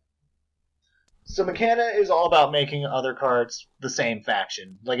Mechana is all about making other cards the same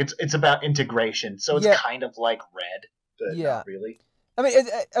faction. It's about integration. So it's kind of like Red, but not really. I mean,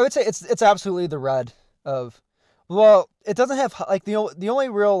 I would say it's absolutely the Red of. Well, it doesn't have the only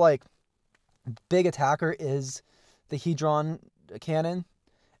real big attacker is the Hedron cannon.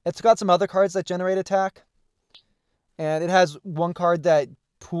 It's got some other cards that generate attack, and it has one card that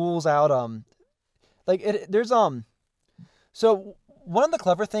pulls out so one of the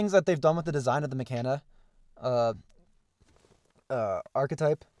clever things that they've done with the design of the Mechana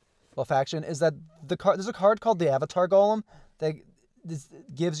archetype faction is that there's a card called the Avatar Golem that this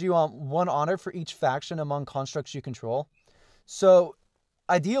gives you 1 honor for each faction among constructs you control. So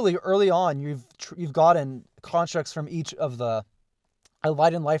ideally, early on, you've gotten constructs from each of the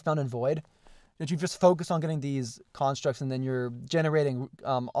Light and Lifebound and Void that you just focus on getting these constructs, and then you're generating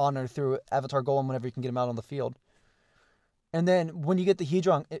honor through Avatar Golem whenever you can get them out on the field. And then when you get the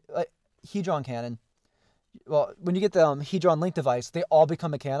Hedron Cannon, well, when you get the Hedron Link device, they all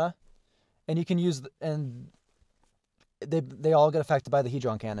become Mechana, and you can use and they all get affected by the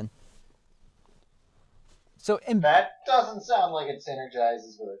Hedron Cannon. So that doesn't sound like it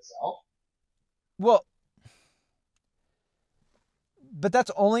synergizes with itself. Well, but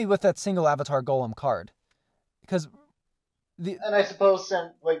that's only with that single Avatar Golem card, because and I suppose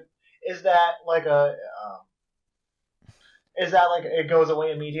is that like it goes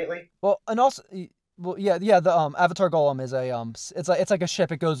away immediately? Well, and also, well, yeah, the Avatar Golem is a it's like a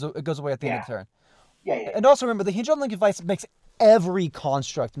ship. It goes away at the end of the turn. Yeah. And also remember, the Hedron Link device makes every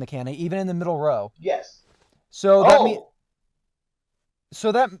construct Mechana, even in the middle row. Yes. So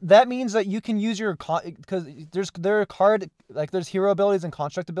that means that you can use your because there's hero abilities and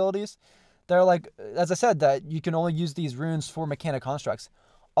construct abilities. They're like, as I said, that you can only use these runes for Mechana constructs.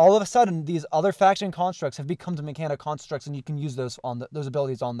 All of a sudden, these other faction constructs have become the Mechana constructs, and you can use those those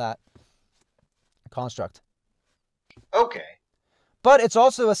abilities on that construct. Okay. But it's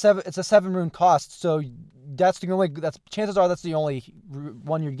also a 7 rune cost, so chances are that's the only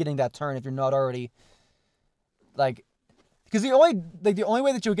one you're getting that turn if you're not already because the only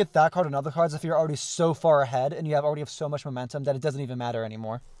way that you'll get that card and other cards if you're already so far ahead and you already have so much momentum that it doesn't even matter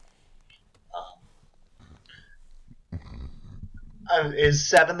anymore. Is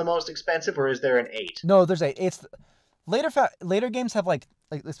 7 the most expensive, or is there an 8? No, there's 8. It's later games have like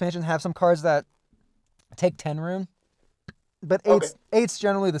expansion have some cards that take 10 rune, but 8's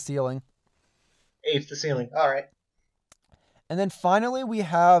generally the ceiling. 8's the ceiling. All right. And then finally we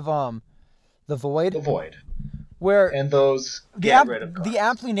have the Void. The Void. And those get rid of cards. The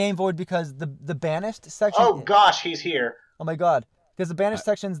aptly named Void because the banished section. Oh gosh, he's here. Oh my god, because the banished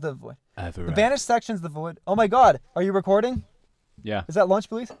section's the Void. The banished section's the Void. Oh my god, are you recording? Yeah. Is that lunch,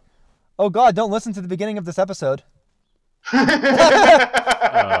 please? Oh god, don't listen to the beginning of this episode.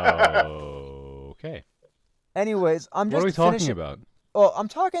 Okay. Anyways, I'm just. What are we talking about? Oh, I'm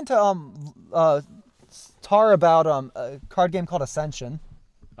talking to Tar about a card game called Ascension.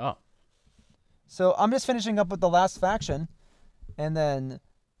 Oh. So I'm just finishing up with the last faction, and then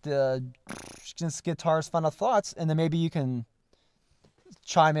just get Tar's final thoughts, and then maybe you can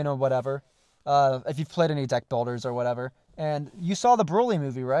chime in or whatever, if you've played any deck builders or whatever. And you saw the Broly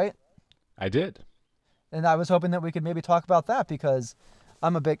movie, right? I did. And I was hoping that we could maybe talk about that because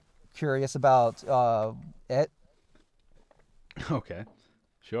I'm a bit curious about it. Okay,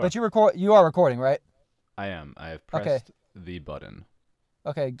 sure. But you are recording, right? I am. I have pressed the button.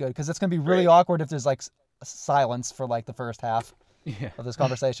 Okay, good, because it's gonna be really awkward if there's like silence for like the first half of this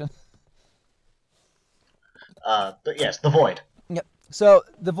conversation. But yes, the Void. Yep. So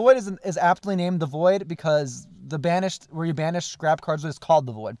the Void is aptly named the Void because where you banish scrap cards is called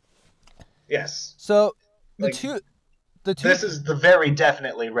the Void. Yes. So the two. This is the very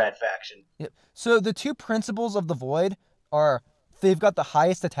definitely red faction. Yep. So the two principles of the Void are they've got the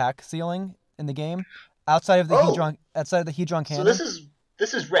highest attack ceiling in the game outside of the Hedron Cannon. So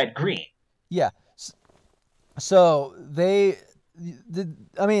this is red green. Yeah. So they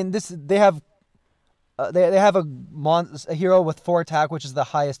have a hero with 4 attack, which is the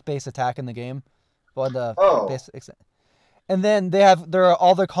highest base attack in the game. And then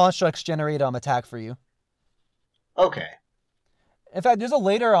all their constructs generate attack for you. Okay. In fact, there's a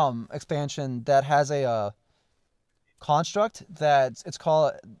later expansion that has a construct that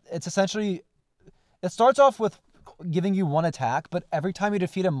it's essentially it starts off with giving you 1 attack, but every time you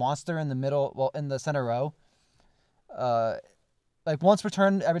defeat a monster in the center row, once per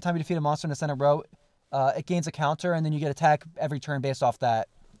turn, every time you defeat a monster in the center row, it gains a counter, and then you get attack every turn based off that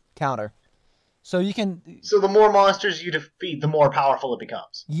counter. So the more monsters you defeat, the more powerful it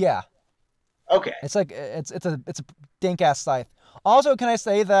becomes. Yeah. Okay. It's like it's a dank ass scythe. Also, can I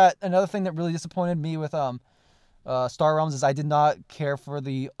say that another thing that really disappointed me with Star Realms is I did not care for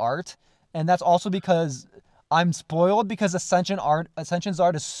the art, and that's also because I'm spoiled because Ascension's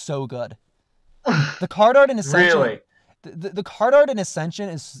art is so good. The card art in Ascension, really, the card art in Ascension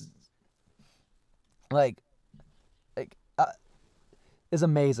is is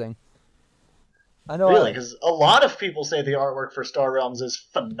amazing. I know. Really, because a lot of people say the artwork for Star Realms is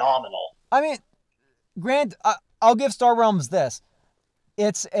phenomenal. I mean, I'll give Star Realms this.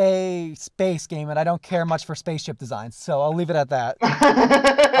 It's a space game, and I don't care much for spaceship designs, so I'll leave it at that.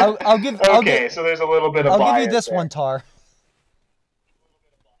 So there's a little bit of bias I'll give you this there. one, Tar.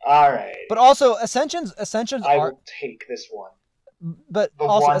 All right. But also, Ascension's I art. will take this one. But The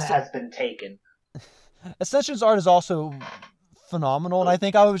also, one has been taken. Ascension's art is also phenomenal, and I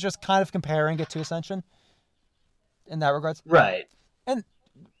think I was just kind of comparing it to Ascension in that regards. Right. And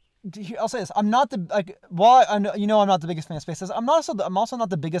I'll say this: I'm not the While I know, I'm not the biggest fan of spaces. I'm also not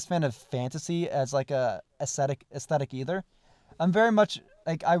the biggest fan of fantasy as like a aesthetic either. I'm very much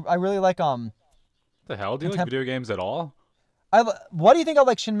like I really like What the hell? Do you like video games at all? What do you think I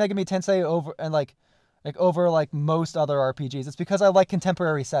like Shin Megami Tensei over and like over like most other RPGs? It's because I like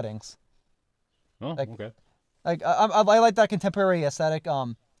contemporary settings. Oh, like, okay. Like I like that contemporary aesthetic.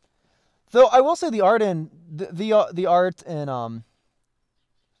 Though I will say the art in the art in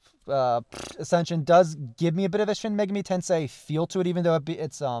Ascension does give me a bit of a Shin Megami Tensei feel to it, even though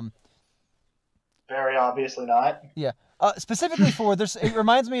it's very obviously not. Yeah. Specifically for it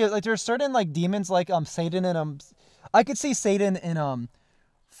reminds me of, like, there's certain like demons like Satan and I could see Satan in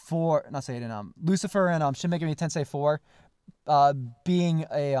Lucifer and Shin Megami Tensei 4 being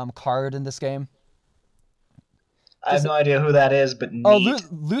a card in this game. I have no idea who that is, but neat.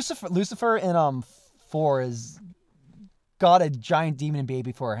 Lucifer in 4 is got a giant demon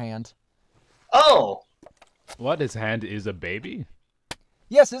baby for a hand. Oh. What? His hand is a baby?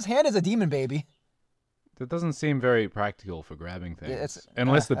 Yes, his hand is a demon baby. That doesn't seem very practical for grabbing things. Yeah,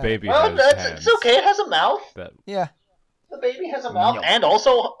 unless the baby has hands. It's okay. It has a mouth. Yeah. The baby has a mouth and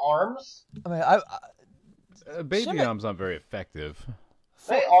also arms. I mean, baby arms aren't very effective.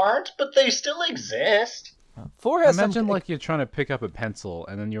 They aren't, but they still exist. 4 has Imagine like you're trying to pick up a pencil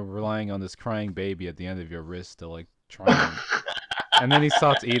and then you're relying on this crying baby at the end of your wrist to like try and then he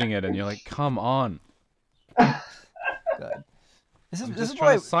starts eating it and you're like, come on. Good. This is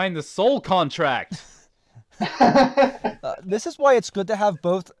why I signed the soul contract. This is why it's good to have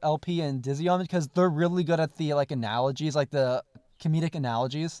both LP and Dizzy on, because they're really good at the like analogies, like the comedic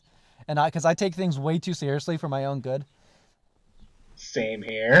analogies, and because I take things way too seriously for my own good. Same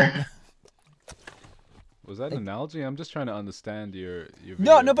here. Was that an analogy? I'm just trying to understand your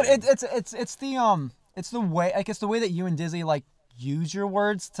No, but it's the way, I guess, the way that you and Dizzy like use your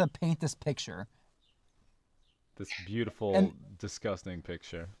words to paint this picture. This beautiful, disgusting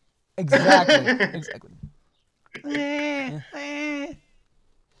picture. Exactly.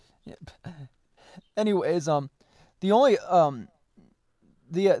 Yep. Anyways, the only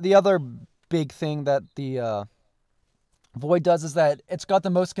the other big thing that the Void does is that it's got the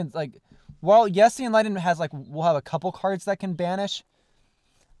most while yes, the Enlightenment has we'll have a couple cards that can banish.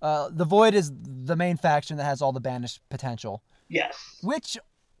 The Void is the main faction that has all the banish potential. Yes. Which,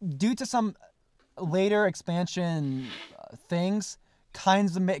 due to some later expansion things,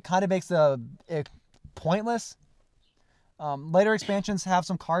 kind of makes it pointless. Later expansions have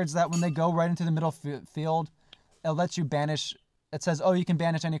some cards that when they go right into the middle field, it lets you banish. It says, oh, you can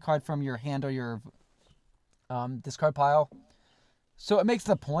banish any card from your hand or your discard pile. So it makes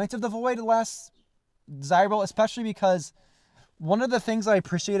the point of the Void less desirable, especially because one of the things I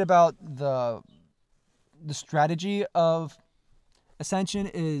appreciate about the strategy of Ascension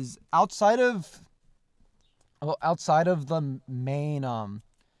is outside of the main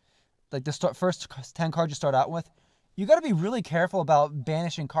like the first 10 cards you start out with, you got to be really careful about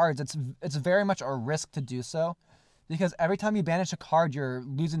banishing cards. It's very much a risk to do so, because every time you banish a card, you're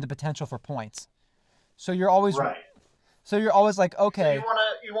losing the potential for points. So you're always right. So you're always like, okay. So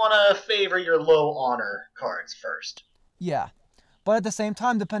you wanna favor your low honor cards first. Yeah, but at the same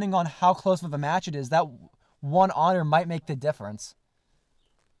time, depending on how close of a match it is, that one honor might make the difference.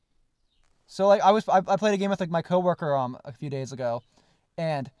 So like I played a game with like my coworker a few days ago,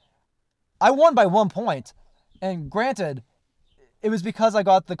 and I won by 1 point. And granted, it was because I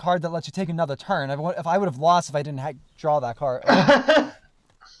got the card that lets you take another turn. If I would have lost if I didn't draw that card,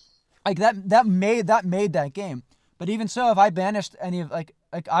 like that made that game. But even so, if I banished any of like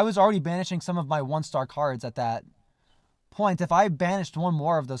I was already banishing some of my 1-star cards at that point. If I banished one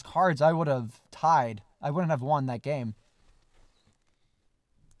more of those cards, I would have tied. I wouldn't have won that game.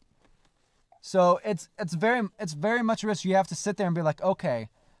 So it's very much a risk. You have to sit there and be like, okay,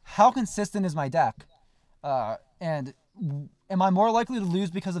 how consistent is my deck? And am I more likely to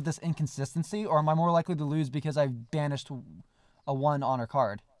lose because of this inconsistency, or am I more likely to lose because I've banished a 1 honor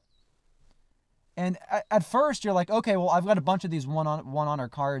card? And at first you're like, okay, well, I've got a bunch of these one honor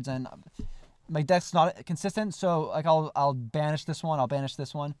cards and my deck's not consistent, so like I'll banish this one, I'll banish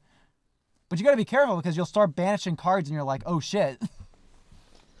this one. But you got to be careful, because you'll start banishing cards and you're like, oh shit.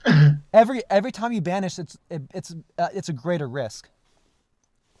 every time you banish, it's a greater risk.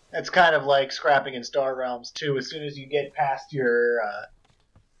 It's kind of like scrapping in Star Realms too. As soon as you get past your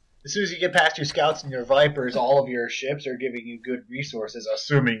As soon as you get past your scouts and your vipers, all of your ships are giving you good resources,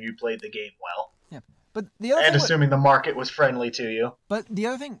 assuming you played the game well. Yeah. But the other And thing assuming the market was friendly to you. But the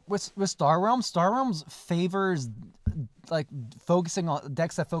other thing with Star Realms favors like focusing on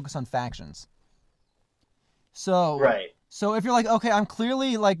decks that focus on factions. So Right. So if you're like, okay, I'm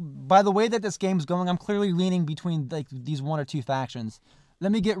clearly like by the way that this game's going, I'm clearly leaning between like these one or two factions.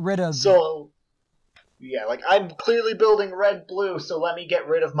 Let me get rid of. So, yeah, like I'm clearly building red-blue, so let me get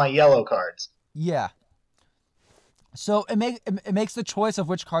rid of my yellow cards. Yeah. So it makes the choice of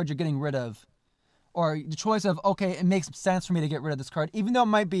which card you're getting rid of, or the choice of okay, it makes sense for me to get rid of this card, even though it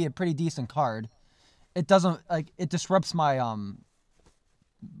might be a pretty decent card. It doesn't like it disrupts my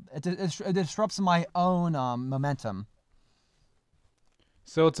it disrupts my own momentum.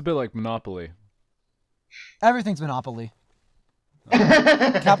 So it's a bit like Monopoly. Everything's Monopoly.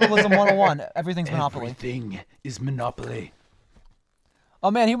 Capitalism 101. Everything's Monopoly. Everything is Monopoly.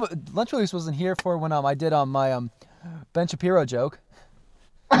 Oh man, Lunchbillion wasn't here for when I did my Ben Shapiro joke.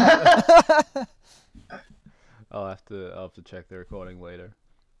 I'll have to check the recording later.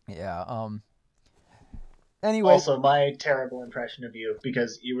 Yeah. Anyway. Also, my terrible impression of you,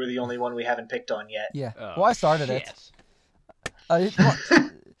 because you were the only one we haven't picked on yet. Yeah. Oh, well, I started shit. it.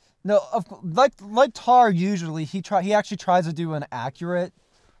 No, like Tar usually he actually tries to do an accurate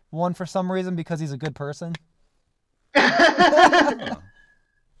one for some reason because he's a good person. Why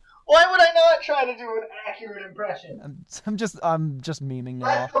would I not try to do an accurate impression? I'm just memeing now.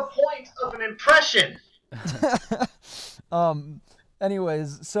 That's the point of an impression.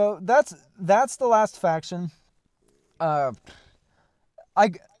 Anyways, so that's the last faction. So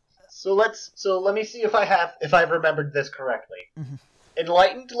let me see if I've remembered this correctly. Mm-hmm.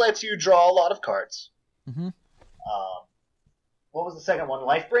 Enlightened lets you draw a lot of cards. Mm-hmm. What was the second one?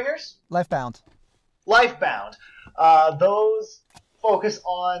 Lifebringers? Lifebound. Lifebound. Those focus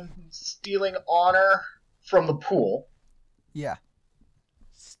on stealing honor from the pool. Yeah.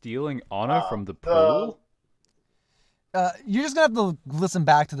 Stealing honor from the pool? You're just gonna have to listen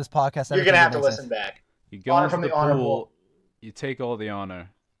back to this podcast. You're gonna have to listen back. You go Honor into from the the honor pool, pool. you take all the honor.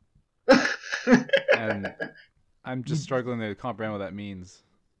 And I'm just struggling to comprehend what that means.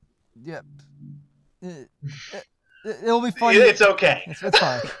 Yeah. It'll be fun. It's okay. It's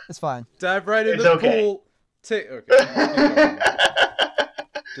fine. It's fine. Dive right into It's the okay. pool. Okay.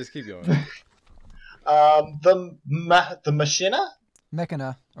 Just keep going. The Machina?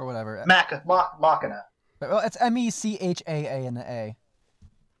 Mechana or whatever. Machina. Well, it's MECHAA in the A.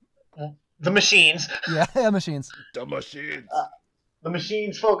 The machines. Yeah, machines. The machines. The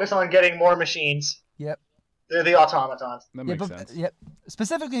machines focus on getting more machines. Yep. They're the automatons. That makes sense. Yep.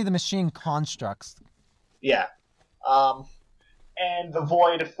 Specifically, the machine constructs. Yeah. And the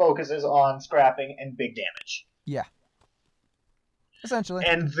void focuses on scrapping and big damage. Yeah. Essentially.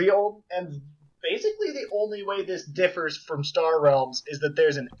 And basically the only way this differs from Star Realms is that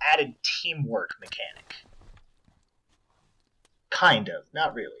there's an added teamwork mechanic. Kind of,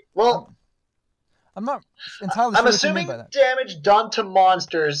 not really. Well, I'm not entirely I'm sure assuming what you mean by that. damage done to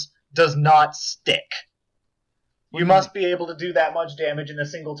monsters does not stick. What do You you must be able to do that much damage in a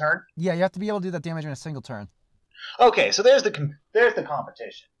single turn. Yeah, you have to be able to do that damage in a single turn. Okay, so there's the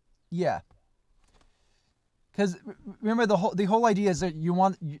competition. Yeah. Because remember the whole idea is that you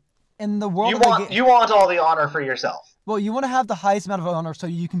want in the world You want all the honor for yourself. well, you want to have the highest amount of honor so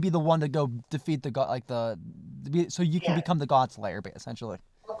you can be the one to go defeat the god, so you can become the god slayer, essentially.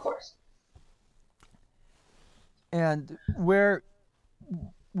 Of course. And where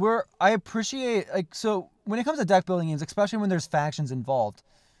I appreciate so when it comes to deck building games, especially when there's factions involved,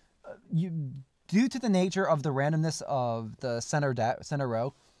 due to the nature of the randomness of the center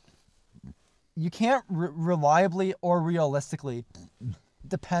row, you can't reliably or realistically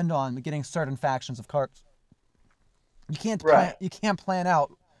depend on getting certain factions of cards. You can't plan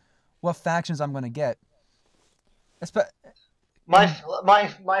out what factions I'm going to get. My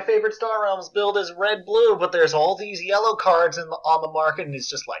favorite Star Realms build is red-blue, but there's all these yellow cards on the market, and it's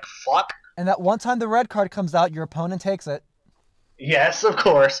just like, fuck. And that one time the red card comes out, your opponent takes it. Yes, of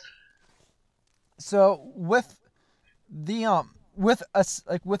course. So with the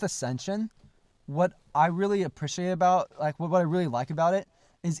with Ascension, what I really appreciate about what I really like about it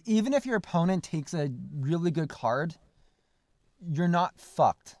is even if your opponent takes a really good card, you're not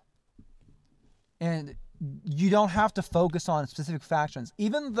fucked. And you don't have to focus on specific factions.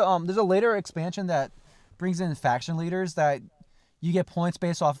 Even there's a later expansion that brings in faction leaders that you get points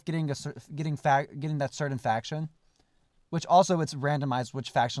based off getting that certain faction, which also it's randomized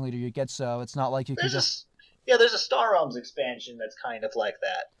which faction leader you get. So it's not like you can just there's a Star Realms expansion that's kind of like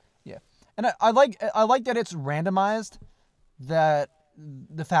that. Yeah, and I like that it's randomized. That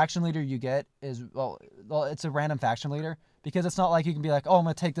the faction leader you get is well, it's a random faction leader because it's not like you can be like, oh, I'm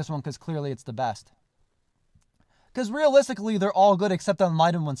gonna take this one because clearly it's the best. Because realistically, they're all good except the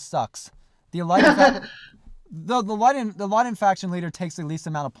Enlightened one sucks. The Enlightened the Enlightened faction leader takes the least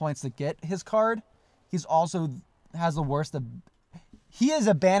amount of points to get his card. He's also has the worst. He is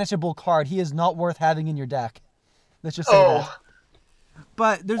a banishable card. He is not worth having in your deck. Let's just say that.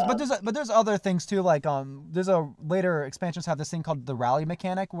 But there's other things too. Like there's a later expansions have this thing called the rally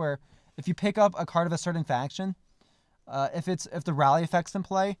mechanic where if you pick up a card of a certain faction, if the rally effect's in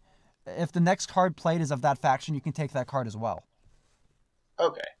play, if the next card played is of that faction, you can take that card as well.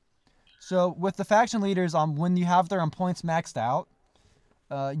 Okay. So with the faction leaders, when you have their points maxed out,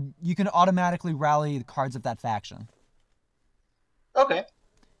 you can automatically rally the cards of that faction. Okay.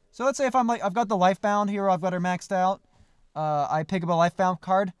 So let's say if I've got the Lifebound here, I've got her maxed out. I pick up a Lifebound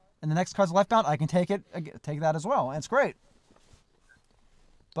card, and the next card's Lifebound. I can take that as well, and it's great.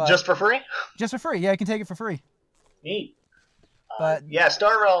 But just for free? Just for free, yeah. I can take it for free. Neat. But yeah,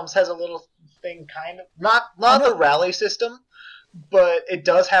 Star Realms has a little thing, kind of not the rally system, but it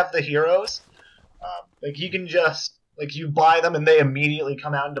does have the heroes. Like you can just you buy them and they immediately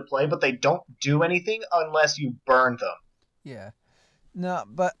come out into play, but they don't do anything unless you burn them. Yeah. No,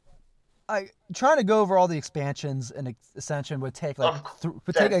 but trying to go over all the expansions in Ascension would take like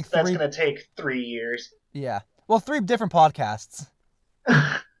that's going to take 3 years. Yeah. Well, 3 different podcasts.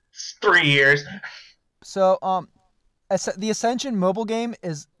 It's 3 years. So, the Ascension mobile game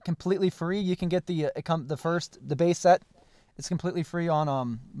is completely free. You can get the base set. It's completely free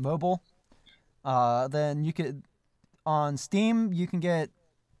on mobile. Then you could on Steam you can get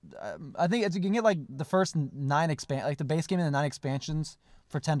I think you can get like the first 9 the base game and the 9 expansions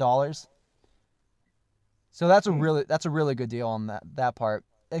for $10. So that's a really good deal on that part.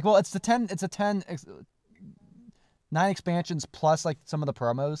 Like, well, it's 9 expansions plus like some of the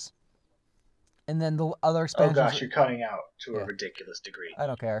promos, and then the other expansions. Oh gosh, you're cutting out to a ridiculous degree. I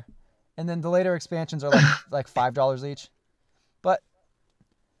don't care. And then the later expansions are like $5 each, but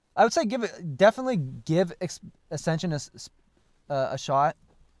I would say definitely give Ascension a shot.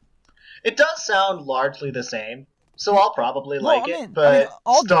 It does sound largely the same, so I'll probably like it. But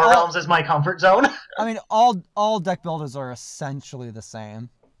Star Realms is my comfort zone. I mean, all deck builders are essentially the same.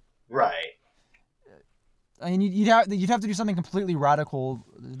 Right. I mean, you'd have to do something completely radical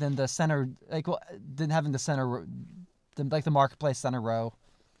than the center, than having the center, the marketplace center row.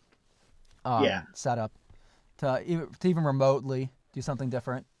 Set up to even remotely do something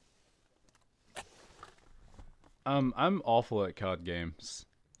different. I'm awful at card games.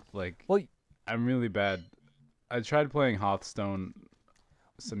 I'm really bad. I tried playing Hearthstone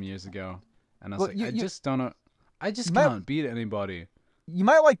some years ago, and I was I just can't beat anybody. You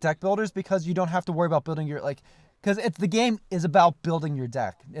might like deck builders because you don't have to worry about building your because the game is about building your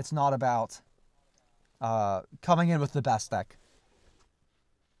deck. It's not about coming in with the best deck.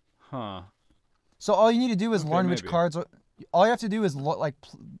 Huh. So all you need to do is learn which cards. All you have to do is learn.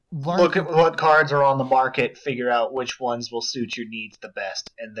 Look at what cards are on the market, figure out which ones will suit your needs the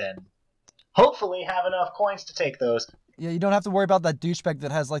best, and then hopefully have enough coins to take those. Yeah, you don't have to worry about that douchebag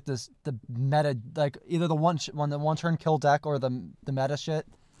that has the meta, either the one turn kill deck or the meta shit,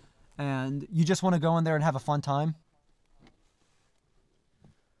 and you just want to go in there and have a fun time.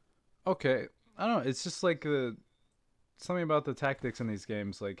 Okay, I don't know. It's just something about the tactics in these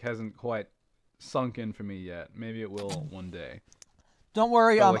games hasn't quite sunk in for me yet. Maybe it will one day. Don't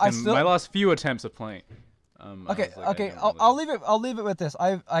worry. My last few attempts of playing. I'll leave it. I'll leave it with this.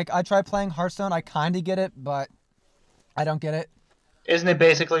 I tried playing Hearthstone. I kind of get it, but I don't get it. Isn't it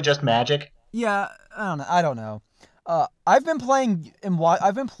basically just Magic? Yeah, I don't know. I've been playing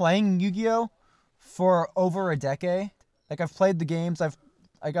Yu-Gi-Oh for over a decade. I've played the games. I've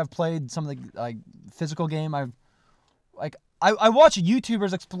played some of the physical game. I watch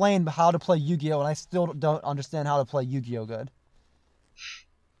YouTubers explain how to play Yu-Gi-Oh, and I still don't understand how to play Yu-Gi-Oh good.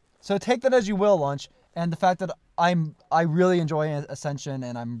 So take that as you will, Lunch, and the fact that I really enjoy Ascension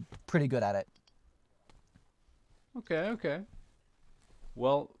and I'm pretty good at it. Okay.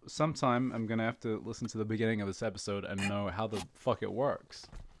 Well, sometime I'm gonna have to listen to the beginning of this episode and know how the fuck it works.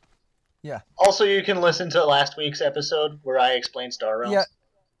 Yeah. Also, you can listen to last week's episode where I explained Star Realms. Yeah.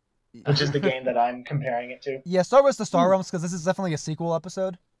 Which is the game that I'm comparing it to. Yeah, start with the Star Realms because this is definitely a sequel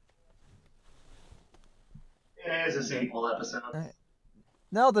episode. It is a sequel episode.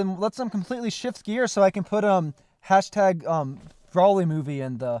 Now then, let's completely shift gears so I can put hashtag Brawley movie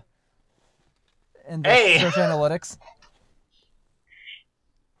in the search analytics.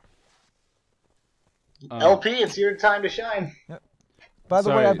 LP, it's your time to shine. Yep. By the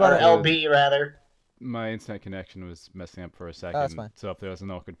way, I've got LB rather. my internet connection was messing up for a second. Oh, that's fine. So if there was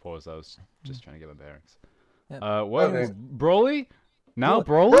an awkward pause, I was just trying to get my bearings. Yeah. What? Okay. Broly? Now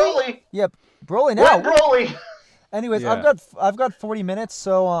Broly? Broly. Yep, Broly now. What Broly? Anyways, Yeah. I've got 40 minutes,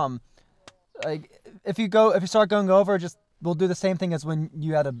 so like if you start going over, we'll do the same thing as when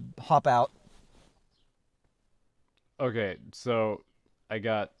you had to hop out. Okay, so I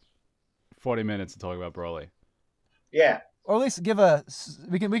got 40 minutes to talk about Broly. Yeah. Or at least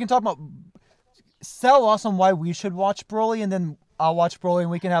we can talk about sell us on why we should watch Broly, and then I'll watch Broly, and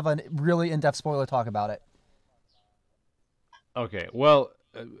we can have a really in-depth spoiler talk about it. Okay, well,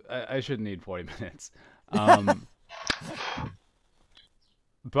 I shouldn't need 40 minutes. But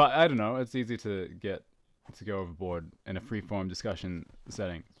I don't know. It's easy to go overboard in a free-form discussion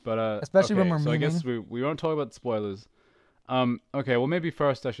setting. But especially when we're so I memeing. guess we won't talk about spoilers. Okay, well maybe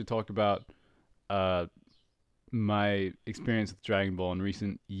first I should talk about my experience with Dragon Ball in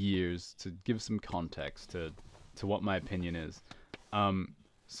recent years to give some context to what my opinion is.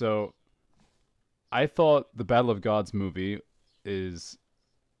 So I thought the Battle of Gods movie is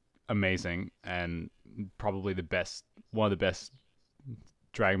amazing and probably one of the best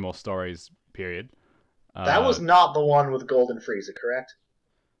Dragon Ball stories, period. That was not the one with Golden Frieza, correct?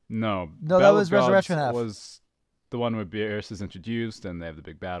 No, that Battle was of Gods Resurrection F. was the one where Beerus is introduced and they have the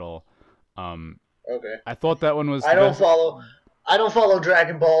big battle. Okay. I thought that one was. I don't follow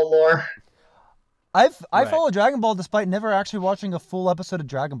Dragon Ball lore. I Right. follow Dragon Ball despite never actually watching a full episode of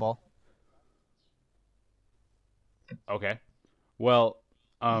Dragon Ball. Okay. Well,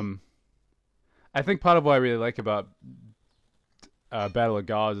 I think part of what I really like about Battle of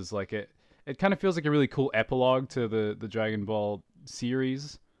Gods is like it kind of feels like a really cool epilogue to the Dragon Ball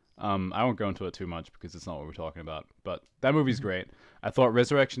series. I won't go into it too much because it's not what we're talking about. But that movie's great. I thought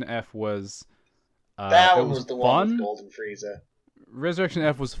Resurrection F was That it one was the one with Golden Frieza. Resurrection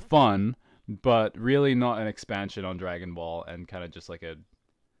F was fun, but really not an expansion on Dragon Ball and kind of just like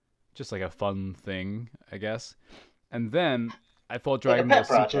a fun thing, I guess. And then I thought Dragon Ball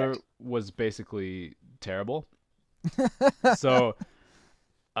Super was basically terrible. So,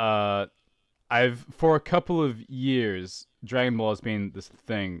 for a couple of years, Dragon Ball has been this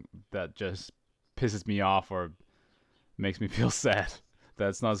thing that just pisses me off or makes me feel sad that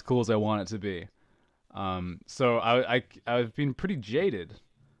it's not as cool as I want it to be. So I've been pretty jaded.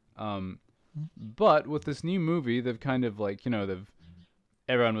 But with this new movie, they've kind of like,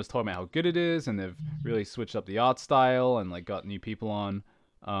 everyone was talking about how good it is, and they've really switched up the art style and like got new people on.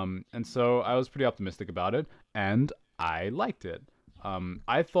 And so I was pretty optimistic about it, and I liked it.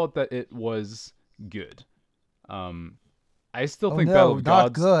 I thought that it was good. I still think Battle of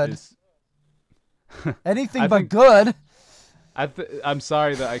Gods good. is Anything but good. I'm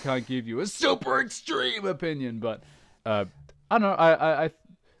sorry that I can't give you a super extreme opinion, but I don't know. I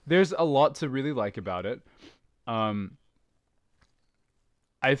there's a lot to really like about it.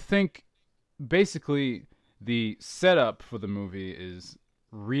 I think basically the setup for the movie is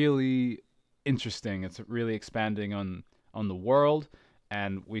really interesting. It's really expanding on the world,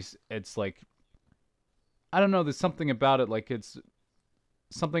 and it's like, I don't know, there's something about it, like it's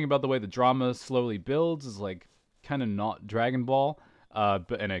something about the way the drama slowly builds is like kind of not Dragon Ball,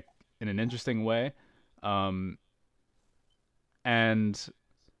 but in an interesting way. And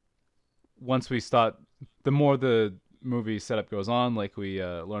once we start, the more the movie setup goes on, like we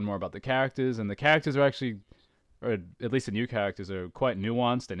learn more about the characters, and the characters are actually, or at least the new characters, are quite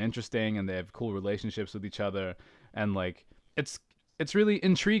nuanced and interesting, and they have cool relationships with each other, and like it's really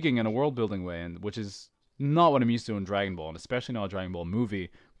intriguing in a world building way, and which is not what I'm used to in Dragon Ball, and especially not a Dragon Ball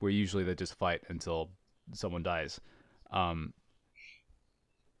movie where usually they just fight until someone dies.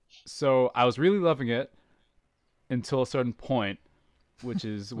 So I was really loving it until a certain point, which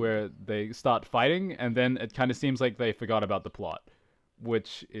is where they start fighting, and then it kind of seems like they forgot about the plot,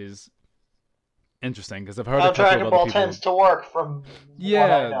 which is interesting because I've heard how a couple Dragon of Ball other people. tends to work, from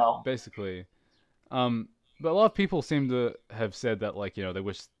what I know. Basically. But a lot of people seem to have said that, like, they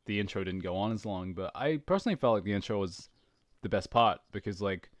wish the intro didn't go on as long, but I personally felt like the intro was the best part because,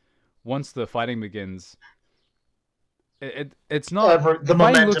 like, once the fighting begins, it's not the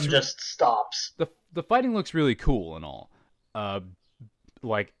momentum just stops. The fighting looks really cool and all.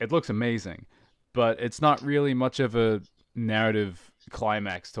 Like, it looks amazing, but it's not really much of a narrative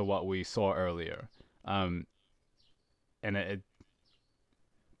climax to what we saw earlier. And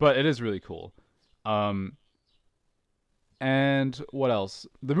but it is really cool. And what else?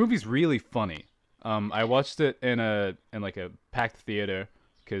 The movie's really funny. I watched it in like a packed theater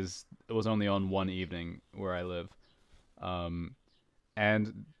because it was only on one evening where I live.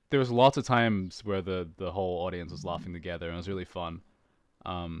 And there was lots of times where the whole audience was laughing together, and it was really fun.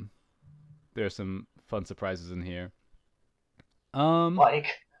 There's some fun surprises in here. Like,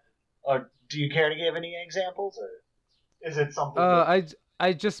 or do you care to give any examples, or is it something?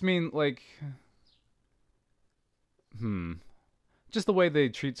 I just mean like, just the way they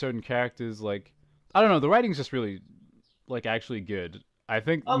treat certain characters. Like, I don't know, the writing's just really like actually good. I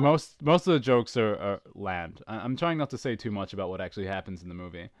think most of the jokes are land. I'm trying not to say too much about what actually happens in the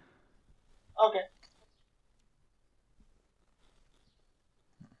movie. Okay.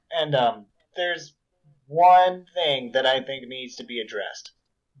 And there's one thing that I think needs to be addressed.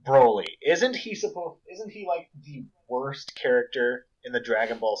 Broly, isn't he like the worst character in the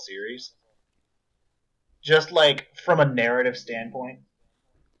Dragon Ball series? Just like from a narrative standpoint.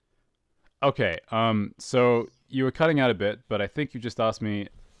 Okay, so you were cutting out a bit, but I think you just asked me,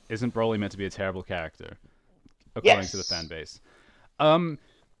 isn't Broly meant to be a terrible character, according to the fan base?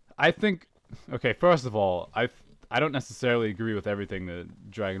 I think, okay, first of all, I don't necessarily agree with everything the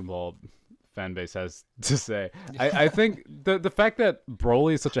Dragon Ball fan base has to say. I think the fact that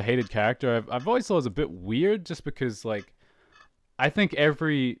Broly is such a hated character, I've always thought was a bit weird, just because, like, I think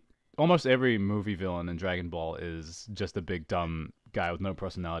almost every movie villain in Dragon Ball is just a big dumb guy with no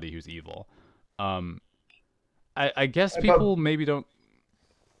personality who's evil. I guess people maybe don't.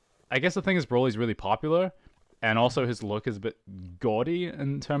 I guess the thing is Broly's really popular, and also his look is a bit gaudy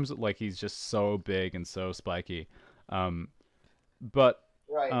in terms of like he's just so big and so spiky. But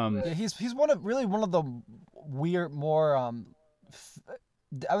right, yeah, he's one of the weird, more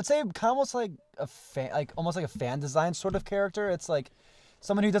I would say kind of almost like a fan, like almost like a fan design sort of character. It's like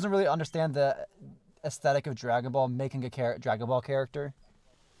someone who doesn't really understand the aesthetic of Dragon Ball making a Dragon Ball character.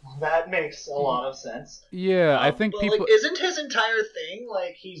 That makes a lot of sense. Yeah, I think people. Like, isn't his entire thing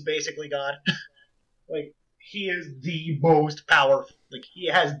like he's basically God? Like, he is the most powerful. Like, he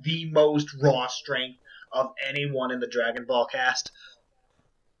has the most raw strength of anyone in the Dragon Ball cast.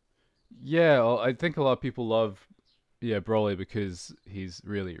 Yeah, well, I think a lot of people love Broly because he's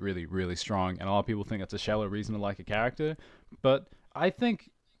really, really, really strong, and a lot of people think that's a shallow reason to like a character. But I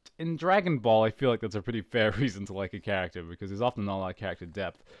think in Dragon Ball, I feel like that's a pretty fair reason to like a character, because there's often not a lot of character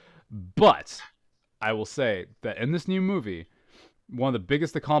depth. But I will say that in this new movie, one of the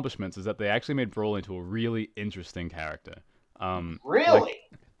biggest accomplishments is that they actually made Broly into a really interesting character. Really? Like,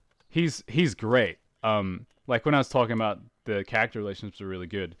 he's great. Like when I was talking about the character relationships are really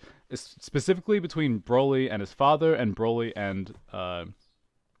good, it's specifically between Broly and his father, and Broly and the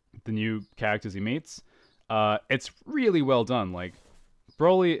new characters he meets. It's really well done. Like,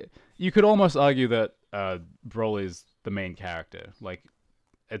 Broly, you could almost argue that Broly is the main character. Like,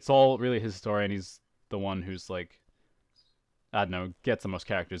 it's all really his story, and he's the one who's, like, I don't know, gets the most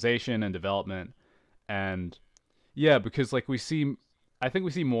characterization and development. And yeah, because like I think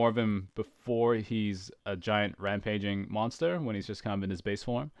we see more of him before he's a giant rampaging monster, when he's just kind of in his base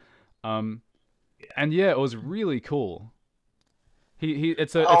form. And yeah, it was really cool.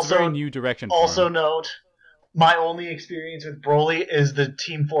 It's a very new direction for him. Also note, my only experience with Broly is the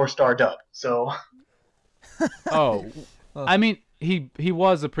Team 4-star dub, so... Oh, I mean, he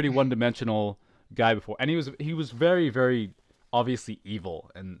was a pretty one-dimensional guy before, and he was very, very obviously evil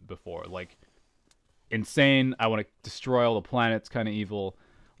and before, like, insane, I want to destroy all the planets kind of evil.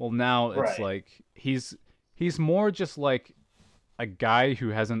 Well, now it's like he's more just like a guy who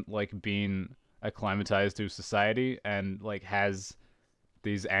hasn't like been acclimatized to society, and like has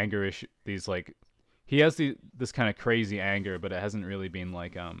these these like he has this kind of crazy anger, but it hasn't really been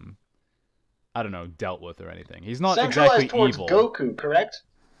like I don't know, dealt with or anything. He's not centralized exactly towards evil. Goku, correct?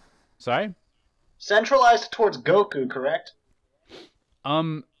 Sorry? Centralized towards Goku, correct?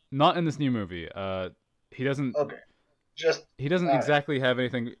 Not in this new movie. He doesn't. Okay. He doesn't exactly have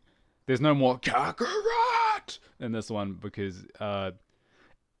anything. There's no more Kakarot in this one because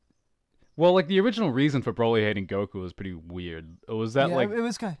well, like the original reason for Broly hating Goku was pretty weird. It was that like it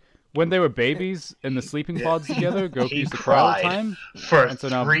was kind of... when they were babies in the sleeping pods together, Goku used to cry all the time for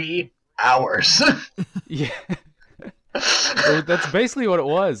 3 hours. Yeah, that's basically what it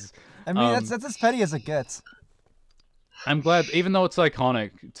was. I mean, that's as petty as it gets. I'm glad, even though it's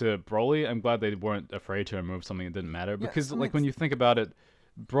iconic to Broly, I'm glad they weren't afraid to remove something that didn't matter. Because, like, when you think about it,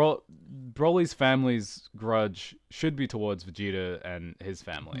 Broly's family's grudge should be towards Vegeta and his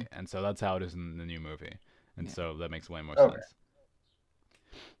family. And so that's how it is in the new movie. And so that makes way more sense.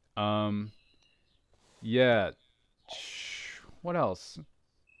 Yeah. What else?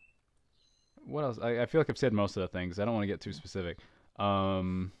 What else? I feel like I've said most of the things. I don't want to get too specific.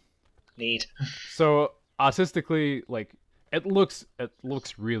 Neat. So... artistically, like it looks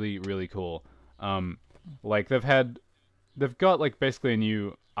really, really cool. Like they've got like basically a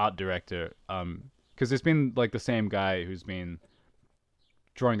new art director. Because there's been like the same guy who's been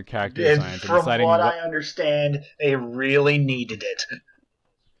drawing the character And designs and from deciding what I understand, they really needed it.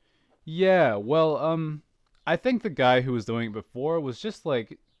 Yeah, well, I think the guy who was doing it before was just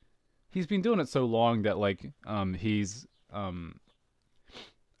like he's been doing it so long that like he's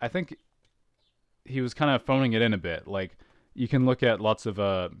I think he was kind of phoning it in a bit. Like you can look at lots of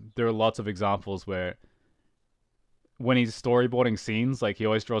there are lots of examples where when he's storyboarding scenes, like he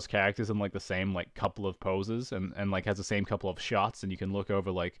always draws characters in like the same like couple of poses and like has the same couple of shots, and you can look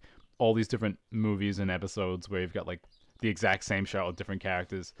over like all these different movies and episodes where you've got like the exact same shot with different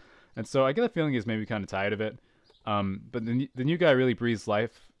characters. And so I get the feeling he's maybe kind of tired of it. But the new guy really breathes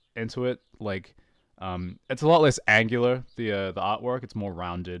life into it. Like, it's a lot less angular, the artwork. It's more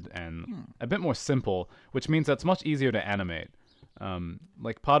rounded and a bit more simple, which means that's much easier to animate.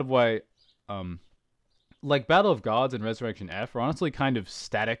 Like, part of why, like, Battle of Gods and Resurrection F are honestly kind of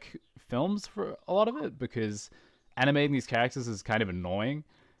static films for a lot of it, because animating these characters is kind of annoying,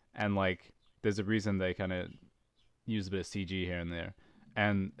 and, like, there's a reason they kind of use a bit of CG here and there.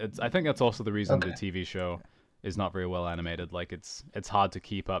 And I think that's also the reason the TV show is not very well animated. Like it's hard to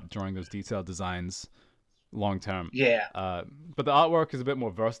keep up drawing those detailed designs long term. Yeah. But the artwork is a bit more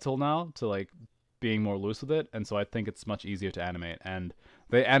versatile now to like being more loose with it, and so I think it's much easier to animate. And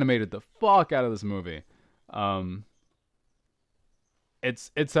they animated the fuck out of this movie.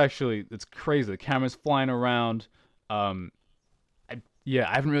 It's actually crazy. The camera's flying around. I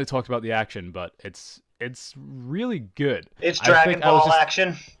haven't really talked about the action, but it's really good. It's Dragon Ball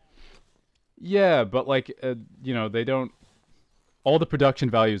action. Yeah, but like they don't. All the production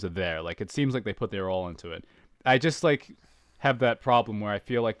values are there. Like it seems like they put their all into it. I just like have that problem where I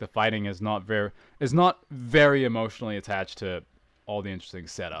feel like the fighting is not very emotionally attached to all the interesting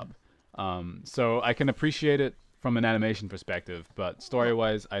setup. So I can appreciate it from an animation perspective, but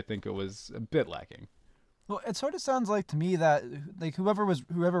story-wise, I think it was a bit lacking. Well, it sort of sounds like to me that like whoever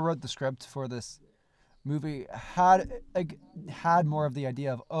wrote the script for this movie had more of the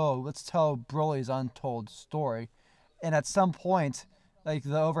idea of, oh, let's tell Broly's untold story, and at some point, like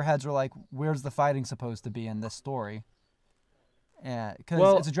the overheads were like, where's the fighting supposed to be in this story? And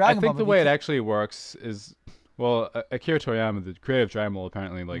because it's a Dragon Ball I think the way it actually works is, well, Akira Toriyama, the creator of Dragon Ball,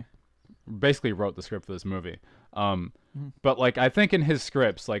 apparently like basically wrote the script for this movie. But like I think in his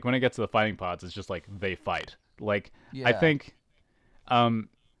scripts, like when it gets to the fighting parts, it's just like they fight. Like I think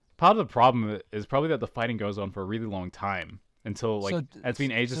part of the problem is probably that the fighting goes on for a really long time until like it's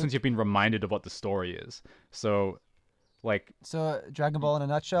been ages since you've been reminded of what the story is. So Dragon Ball in a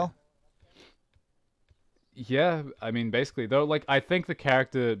nutshell. Yeah, I mean basically though, like I think the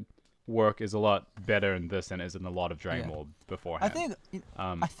character work is a lot better in this than is in a lot of Dragon Ball beforehand.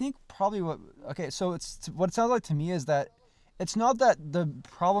 I think probably what it sounds like to me is that it's not that the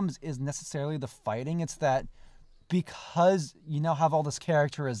problems is necessarily the fighting, it's that because you now have all this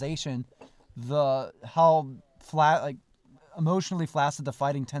characterization, how flat, like emotionally flaccid the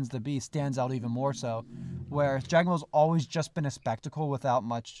fighting tends to be stands out even more so. Whereas Dragon Ball's always just been a spectacle without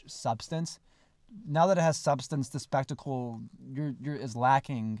much substance. Now that it has substance, the spectacle is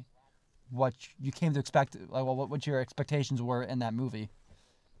lacking what you came to expect, like what your expectations were in that movie.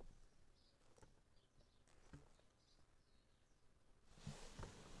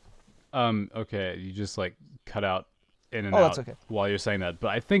 Okay, you just like cut out in and out while you're saying that, but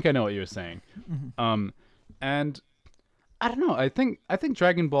I think I know what you're saying. Mm-hmm. And I don't know. I think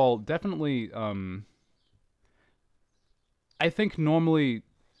Dragon Ball definitely. I think normally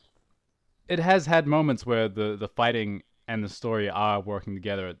it has had moments where the fighting and the story are working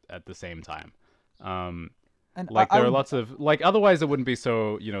together at the same time. And like there are lots of like otherwise it wouldn't be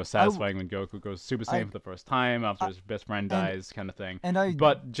so satisfying when Goku goes Super Saiyan for the first time after his best friend dies, kind of thing.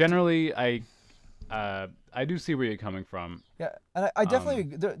 But generally, I do see where you're coming from. Yeah, and I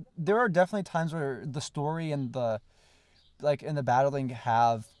definitely there are definitely times where the story and the battling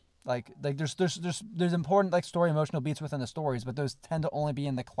have there's important like story emotional beats within the stories, but those tend to only be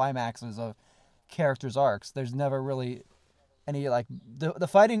in the climaxes of characters' arcs. There's never really any like the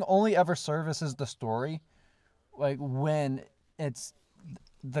fighting only ever services the story like when it's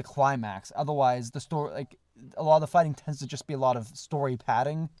the climax. Otherwise the story, like a lot of the fighting tends to just be a lot of story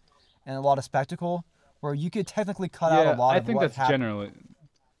padding and a lot of spectacle, where you could technically cut out a lot of what happened.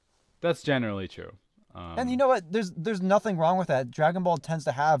 That's generally true. And you know what? There's nothing wrong with that. Dragon Ball tends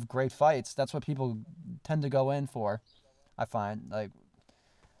to have great fights. That's what people tend to go in for, I find.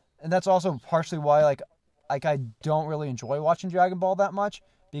 And that's also partially why I don't really enjoy watching Dragon Ball that much,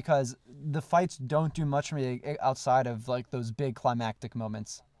 because the fights don't do much for me outside of like those big climactic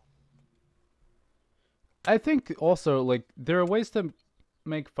moments. I think also like there are ways to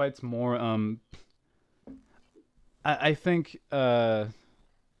make fights more I think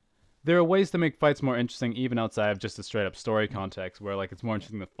there are ways to make fights more interesting even outside of just a straight up story context where like it's more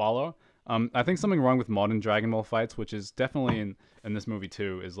interesting to follow. I think something wrong with modern Dragon Ball fights, which is definitely in this movie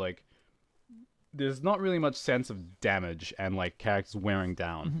too, is like there's not really much sense of damage and like characters wearing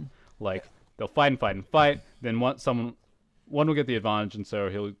down. Like they'll fight and fight and fight, then one will get the advantage, and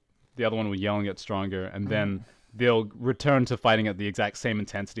so the other one will yell and get stronger, and then they'll return to fighting at the exact same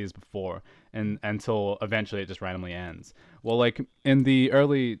intensity as before, and until eventually it just randomly ends. Well, like in the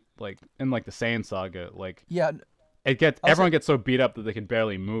early, like in like the Saiyan saga, like everyone gets so beat up that they can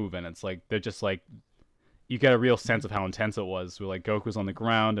barely move, and it's like they're just like you get a real sense of how intense it was. Where like Goku's on the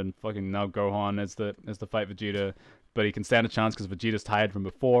ground, and fucking now Gohan is the fight Vegeta, but he can stand a chance because Vegeta's tired from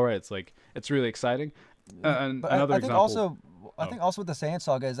before. It's like it's really exciting. And another example. I think also with the Saiyan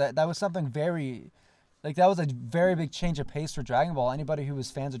saga is that was something very, like that was a very big change of pace for Dragon Ball. Anybody who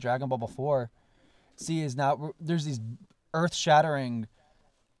was fans of Dragon Ball before, is now there's these earth-shattering,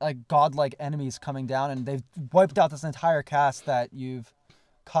 like godlike enemies coming down, and they've wiped out this entire cast that you've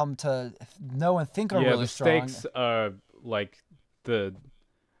come to know and think are really strong. Yeah, the stakes are like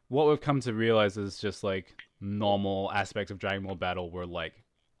what we've come to realize is just like normal aspects of Dragon Ball battle were like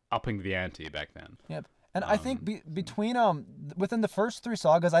upping the ante back then. Yep. And I think between within the first 3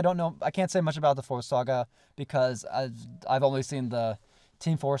 sagas, I don't know, I can't say much about the 4th saga because I've only seen the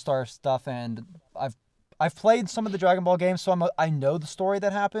Team 4-Star stuff, and I've played some of the Dragon Ball games, so I know the story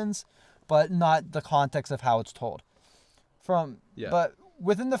that happens, but not the context of how it's told. But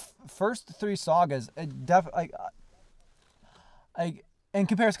within the first 3 sagas, it definitely in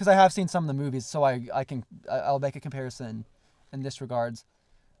comparison, because I have seen some of the movies, so I'll make a comparison in this regards.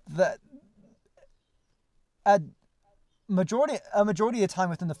 That a majority of the time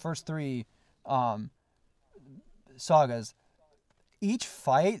within the first 3 sagas, each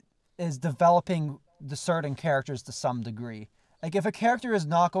fight is developing the certain characters to some degree. Like if a character is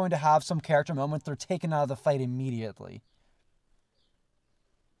not going to have some character moment, they're taken out of the fight immediately.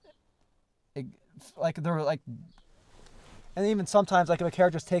 And even sometimes, like if a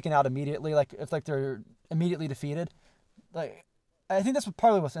character's taken out immediately, like if like they're immediately defeated, like I think that's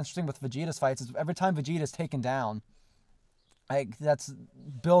partly what's interesting with Vegeta's fights is every time Vegeta's taken down, like that's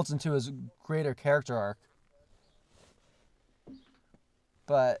builds into his greater character arc.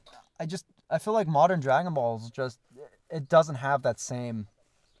 But I feel like modern Dragon Balls it doesn't have that same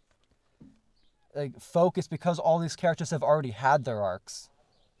like focus because all these characters have already had their arcs.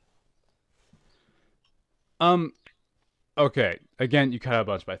 Okay. Again, you cut out a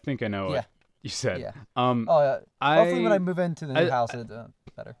bunch, but I think I know what you said. Yeah. Hopefully when I move into the new house, it's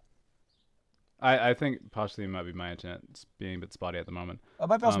better. I think partially it might be my internet being a bit spotty at the moment. It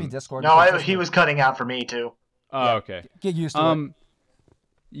might also be Discord. No, he was cutting out for me too. Oh, okay. Get used to it.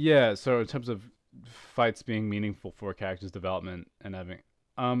 Yeah, so in terms of fights being meaningful for characters' development and having...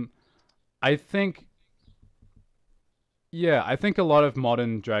 I think a lot of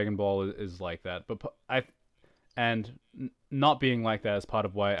modern Dragon Ball is like that, but not being like that is part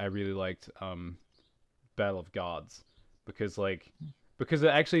of why I really liked Battle of Gods, because it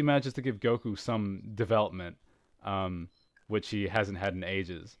actually manages to give Goku some development, which he hasn't had in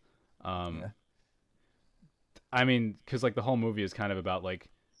ages. I mean, because like the whole movie is kind of about like,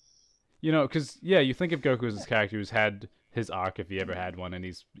 you know, because you think of Goku as this character who's had his arc if he ever had one, and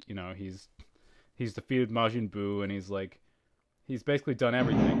he's defeated Majin Buu, and he's basically done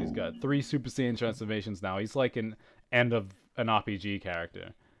everything. He's got 3 Super Saiyan transformations now. He's like an end of an RPG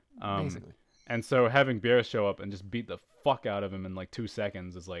character. Basically. And so having Beerus show up and just beat the fuck out of him in like 2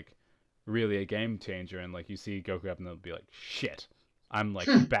 seconds is like really a game changer. And like you see Goku up and they'll be like, shit, I'm like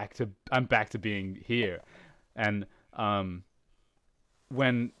back to being here. And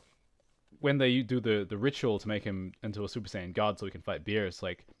when they do the ritual to make him into a Super Saiyan God so he can fight Beerus,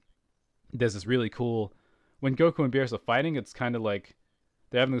 like there's this really cool... When Goku and Beerus are fighting, it's kind of like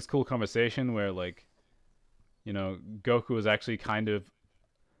they're having this cool conversation where, like, you know, Goku is actually kind of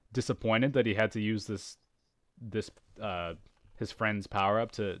disappointed that he had to use this his friend's power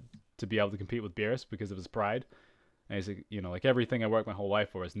up to be able to compete with Beerus because of his pride. And he's like, you know, like everything I worked my whole life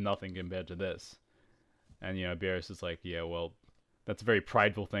for is nothing compared to this. And you know, Beerus is like, yeah, well, that's a very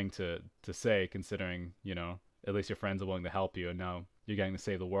prideful thing to say, considering, you know, at least your friends are willing to help you, and now you're getting to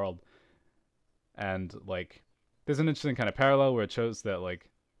save the world. And like there's an interesting kind of parallel where it shows that like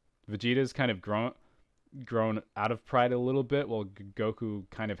Vegeta's kind of grown out of pride a little bit, while Goku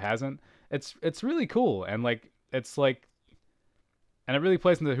kind of hasn't. It's really cool, and like it's like, and it really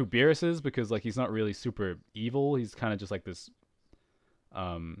plays into who Beerus is, because like he's not really super evil. He's kind of just like this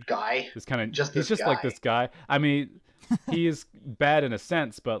guy. This kind of he's just like this guy. I mean, he is bad in a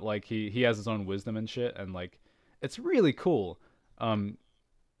sense, but like he has his own wisdom and shit, and like it's really cool.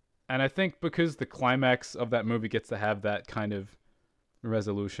 And I think because the climax of that movie gets to have that kind of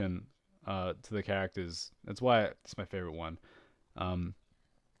resolution to the characters, that's why it's my favorite one.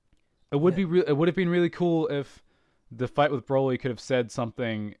 It would it would have been really cool if the fight with Broly could have said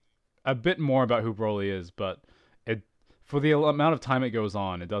something a bit more about who Broly is, but for the amount of time it goes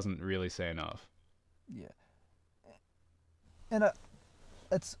on, it doesn't really say enough. Yeah. And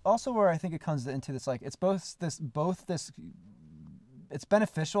it's also where I think it comes into this, like, it's it's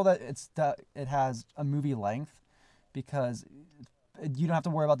beneficial that it has a movie length, because you don't have to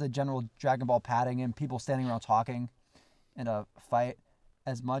worry about the general Dragon Ball padding and people standing around talking in a fight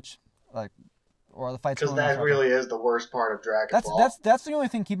as much, like, or the fights. Because that really is the worst part of Dragon Ball. That's the only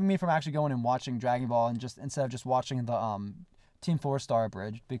thing keeping me from actually going and watching Dragon Ball, and just instead of just watching the Team 4-Star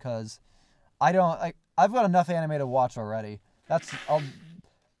abridged, because I've got enough anime to watch already. That's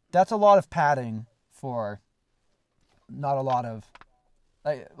a lot of padding for not a lot of,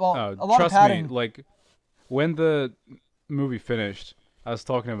 like, well, a lot of padding. Trust me, like, when the movie finished, I was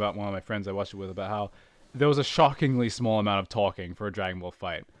talking about one of my friends I watched it with about how there was a shockingly small amount of talking for a Dragon Ball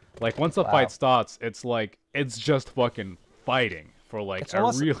fight. Like, once the fight starts, it's like, it's just fucking fighting for, like,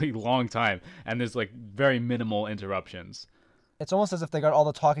 really long time. And there's, like, very minimal interruptions. It's almost as if they got all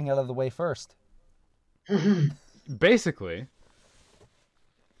the talking out of the way first. Basically.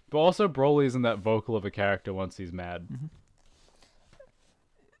 But also, Broly isn't that vocal of a character once he's mad.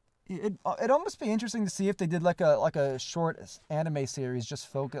 It'd almost be interesting to see if they did like a short anime series just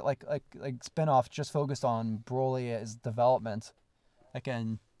focus like spin-off just focused on Broly's development, like,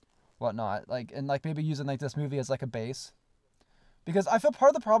 and whatnot, like, and like maybe using like this movie as like a base, because I feel part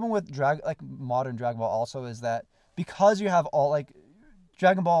of the problem with modern Dragon Ball also is that because you have all, like,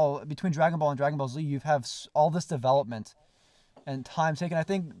 between Dragon Ball and Dragon Ball Z, you have all this development and time taken. I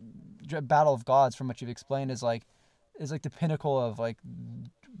think Battle of Gods, from what you've explained, is like the pinnacle of, like,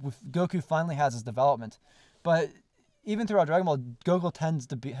 Goku finally has his development. But even throughout Dragon Ball, Goku tends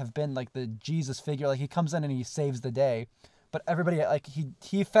to have been like the Jesus figure. Like, he comes in and he saves the day, but everybody, like,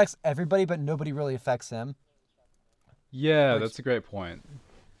 he affects everybody, but nobody really affects him. Yeah, that's a great point.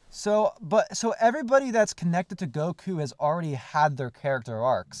 So everybody that's connected to Goku has already had their character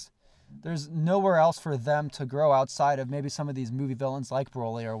arcs. There's nowhere else for them to grow outside of maybe some of these movie villains like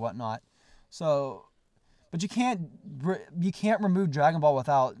Broly or whatnot. So, but you can't remove Dragon Ball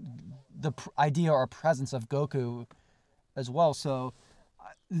without the idea or presence of Goku as well. So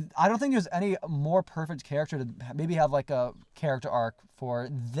I don't think there's any more perfect character to maybe have like a character arc for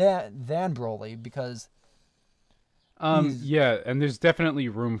than Broly, because yeah, and there's definitely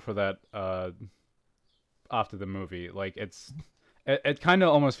room for that after the movie. Like, it kind of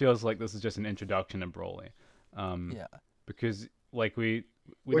almost feels like this is just an introduction to Broly. Yeah. Because, like, we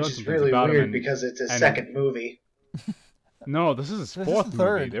which is really weird because it's his second movie. No, this is his fourth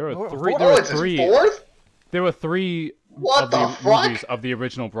movie. There were three. It's his fourth? There were three movies of the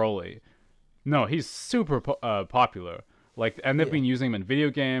original Broly. No, he's super popular. Like, and they've been using him in video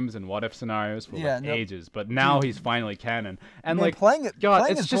games and what if scenarios for ages, but now he's finally canon. And man,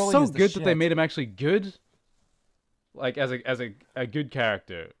 it's just so good that they made him actually good. Like, as a good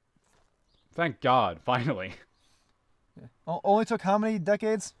character. Thank God, finally. Yeah. Only took how many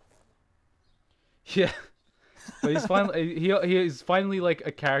decades? Yeah. But he's finally he is finally like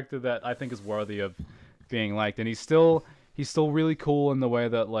a character that I think is worthy of being liked, and he's still really cool in the way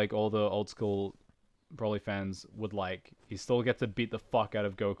that, like, all the old school Broly fans would like. He still gets to beat the fuck out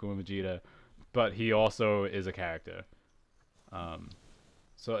of Goku and Vegeta, but he also is a character.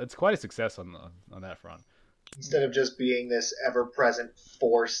 So it's quite a success on that front. Instead of just being this ever-present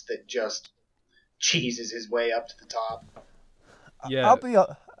force that just cheeses his way up to the top. Yeah, I'll be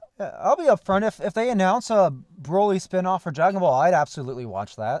upfront. If they announce a Broly spin-off for Dragon Ball, I'd absolutely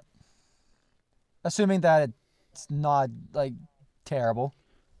watch that. Assuming that it's not, like, terrible.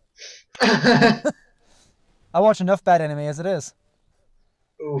 I watch enough bad anime as it is.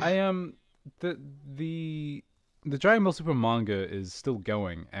 Oof. I am the Dragon Ball Super manga is still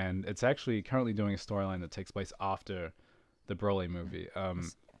going, and it's actually currently doing a storyline that takes place after the Broly movie.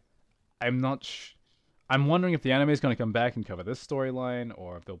 I'm wondering if the anime is going to come back and cover this storyline,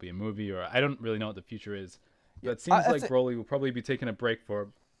 or if there'll be a movie, or I don't really know what the future is. But it seems like Broly will probably be taking a break for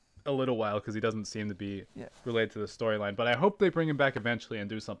a little while because he doesn't seem to be related to the storyline. But I hope they bring him back eventually and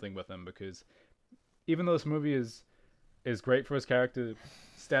do something with him, because even though this movie is great for his character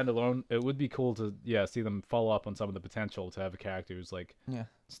standalone, it would be cool to see them follow up on some of the potential to have a character who's like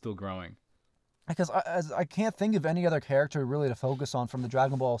still growing. Because I can't think of any other character really to focus on from the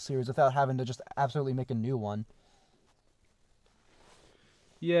Dragon Ball series without having to just absolutely make a new one.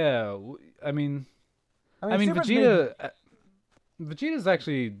 Yeah, I mean Vegeta. Vegeta's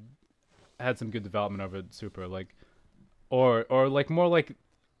actually had some good development over Super, like, or like more like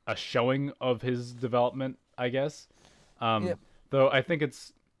a showing of his development, I guess. Though I think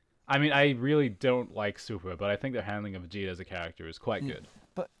it's, I mean, I really don't like Super, but I think their handling of Vegeta as a character is quite good.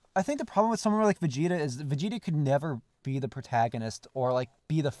 But I think the problem with someone like Vegeta is that Vegeta could never be the protagonist or like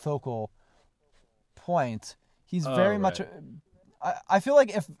be the focal point. He's very much. I feel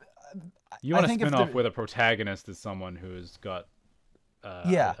like if you want to spin off where the protagonist is someone who's got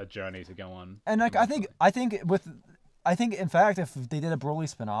a journey to go on, and like I think in fact if they did a Broly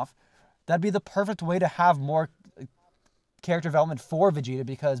spin-off, that'd be the perfect way to have more character development for Vegeta,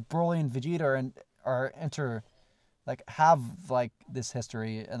 because Broly and Vegeta have like this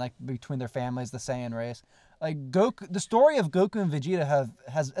history and like between their families, the Saiyan race. Like the story of Goku and Vegeta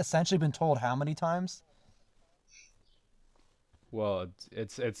has essentially been told how many times? Well,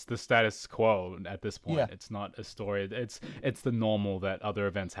 it's the status quo at this point. Yeah. It's not a story. It's the normal that other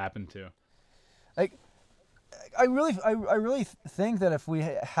events happen to. Like, I really think that if we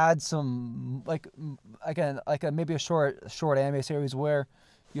had some maybe a short anime series where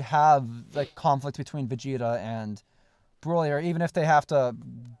you have like conflict between Vegeta and Broly, or even if they have to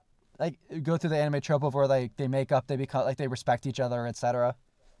like go through the anime trope of where they make up, they become like they respect each other, etc.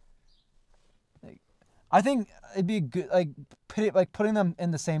 I think it'd be good, putting them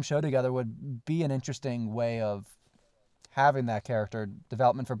in the same show together would be an interesting way of having that character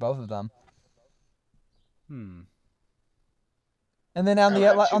development for both of them. And then on the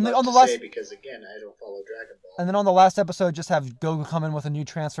last, because again, I don't follow Dragon Ball. And then on the last episode, just have Goku come in with a new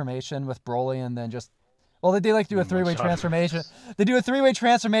transformation with Broly, and then just they like do a three-way transformation. They do a three-way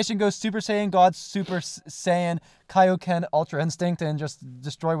transformation, go Super Saiyan God, Super Saiyan, Kaioken, Ultra Instinct, and just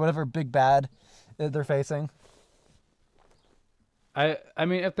destroy whatever big bad they're facing. I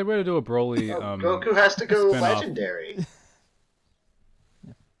mean, if they were to do a Broly, Goku has to go legendary.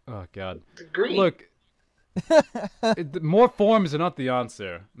 Oh God! Green. Look, more forms are not the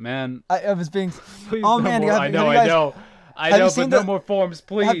answer, man. I was being. Please, I know, but no more forms,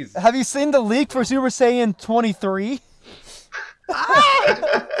 please. Have you seen the leak for Super Saiyan 23?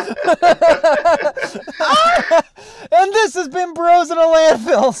 And this has been Bros in a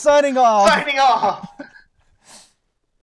Landfill, signing off.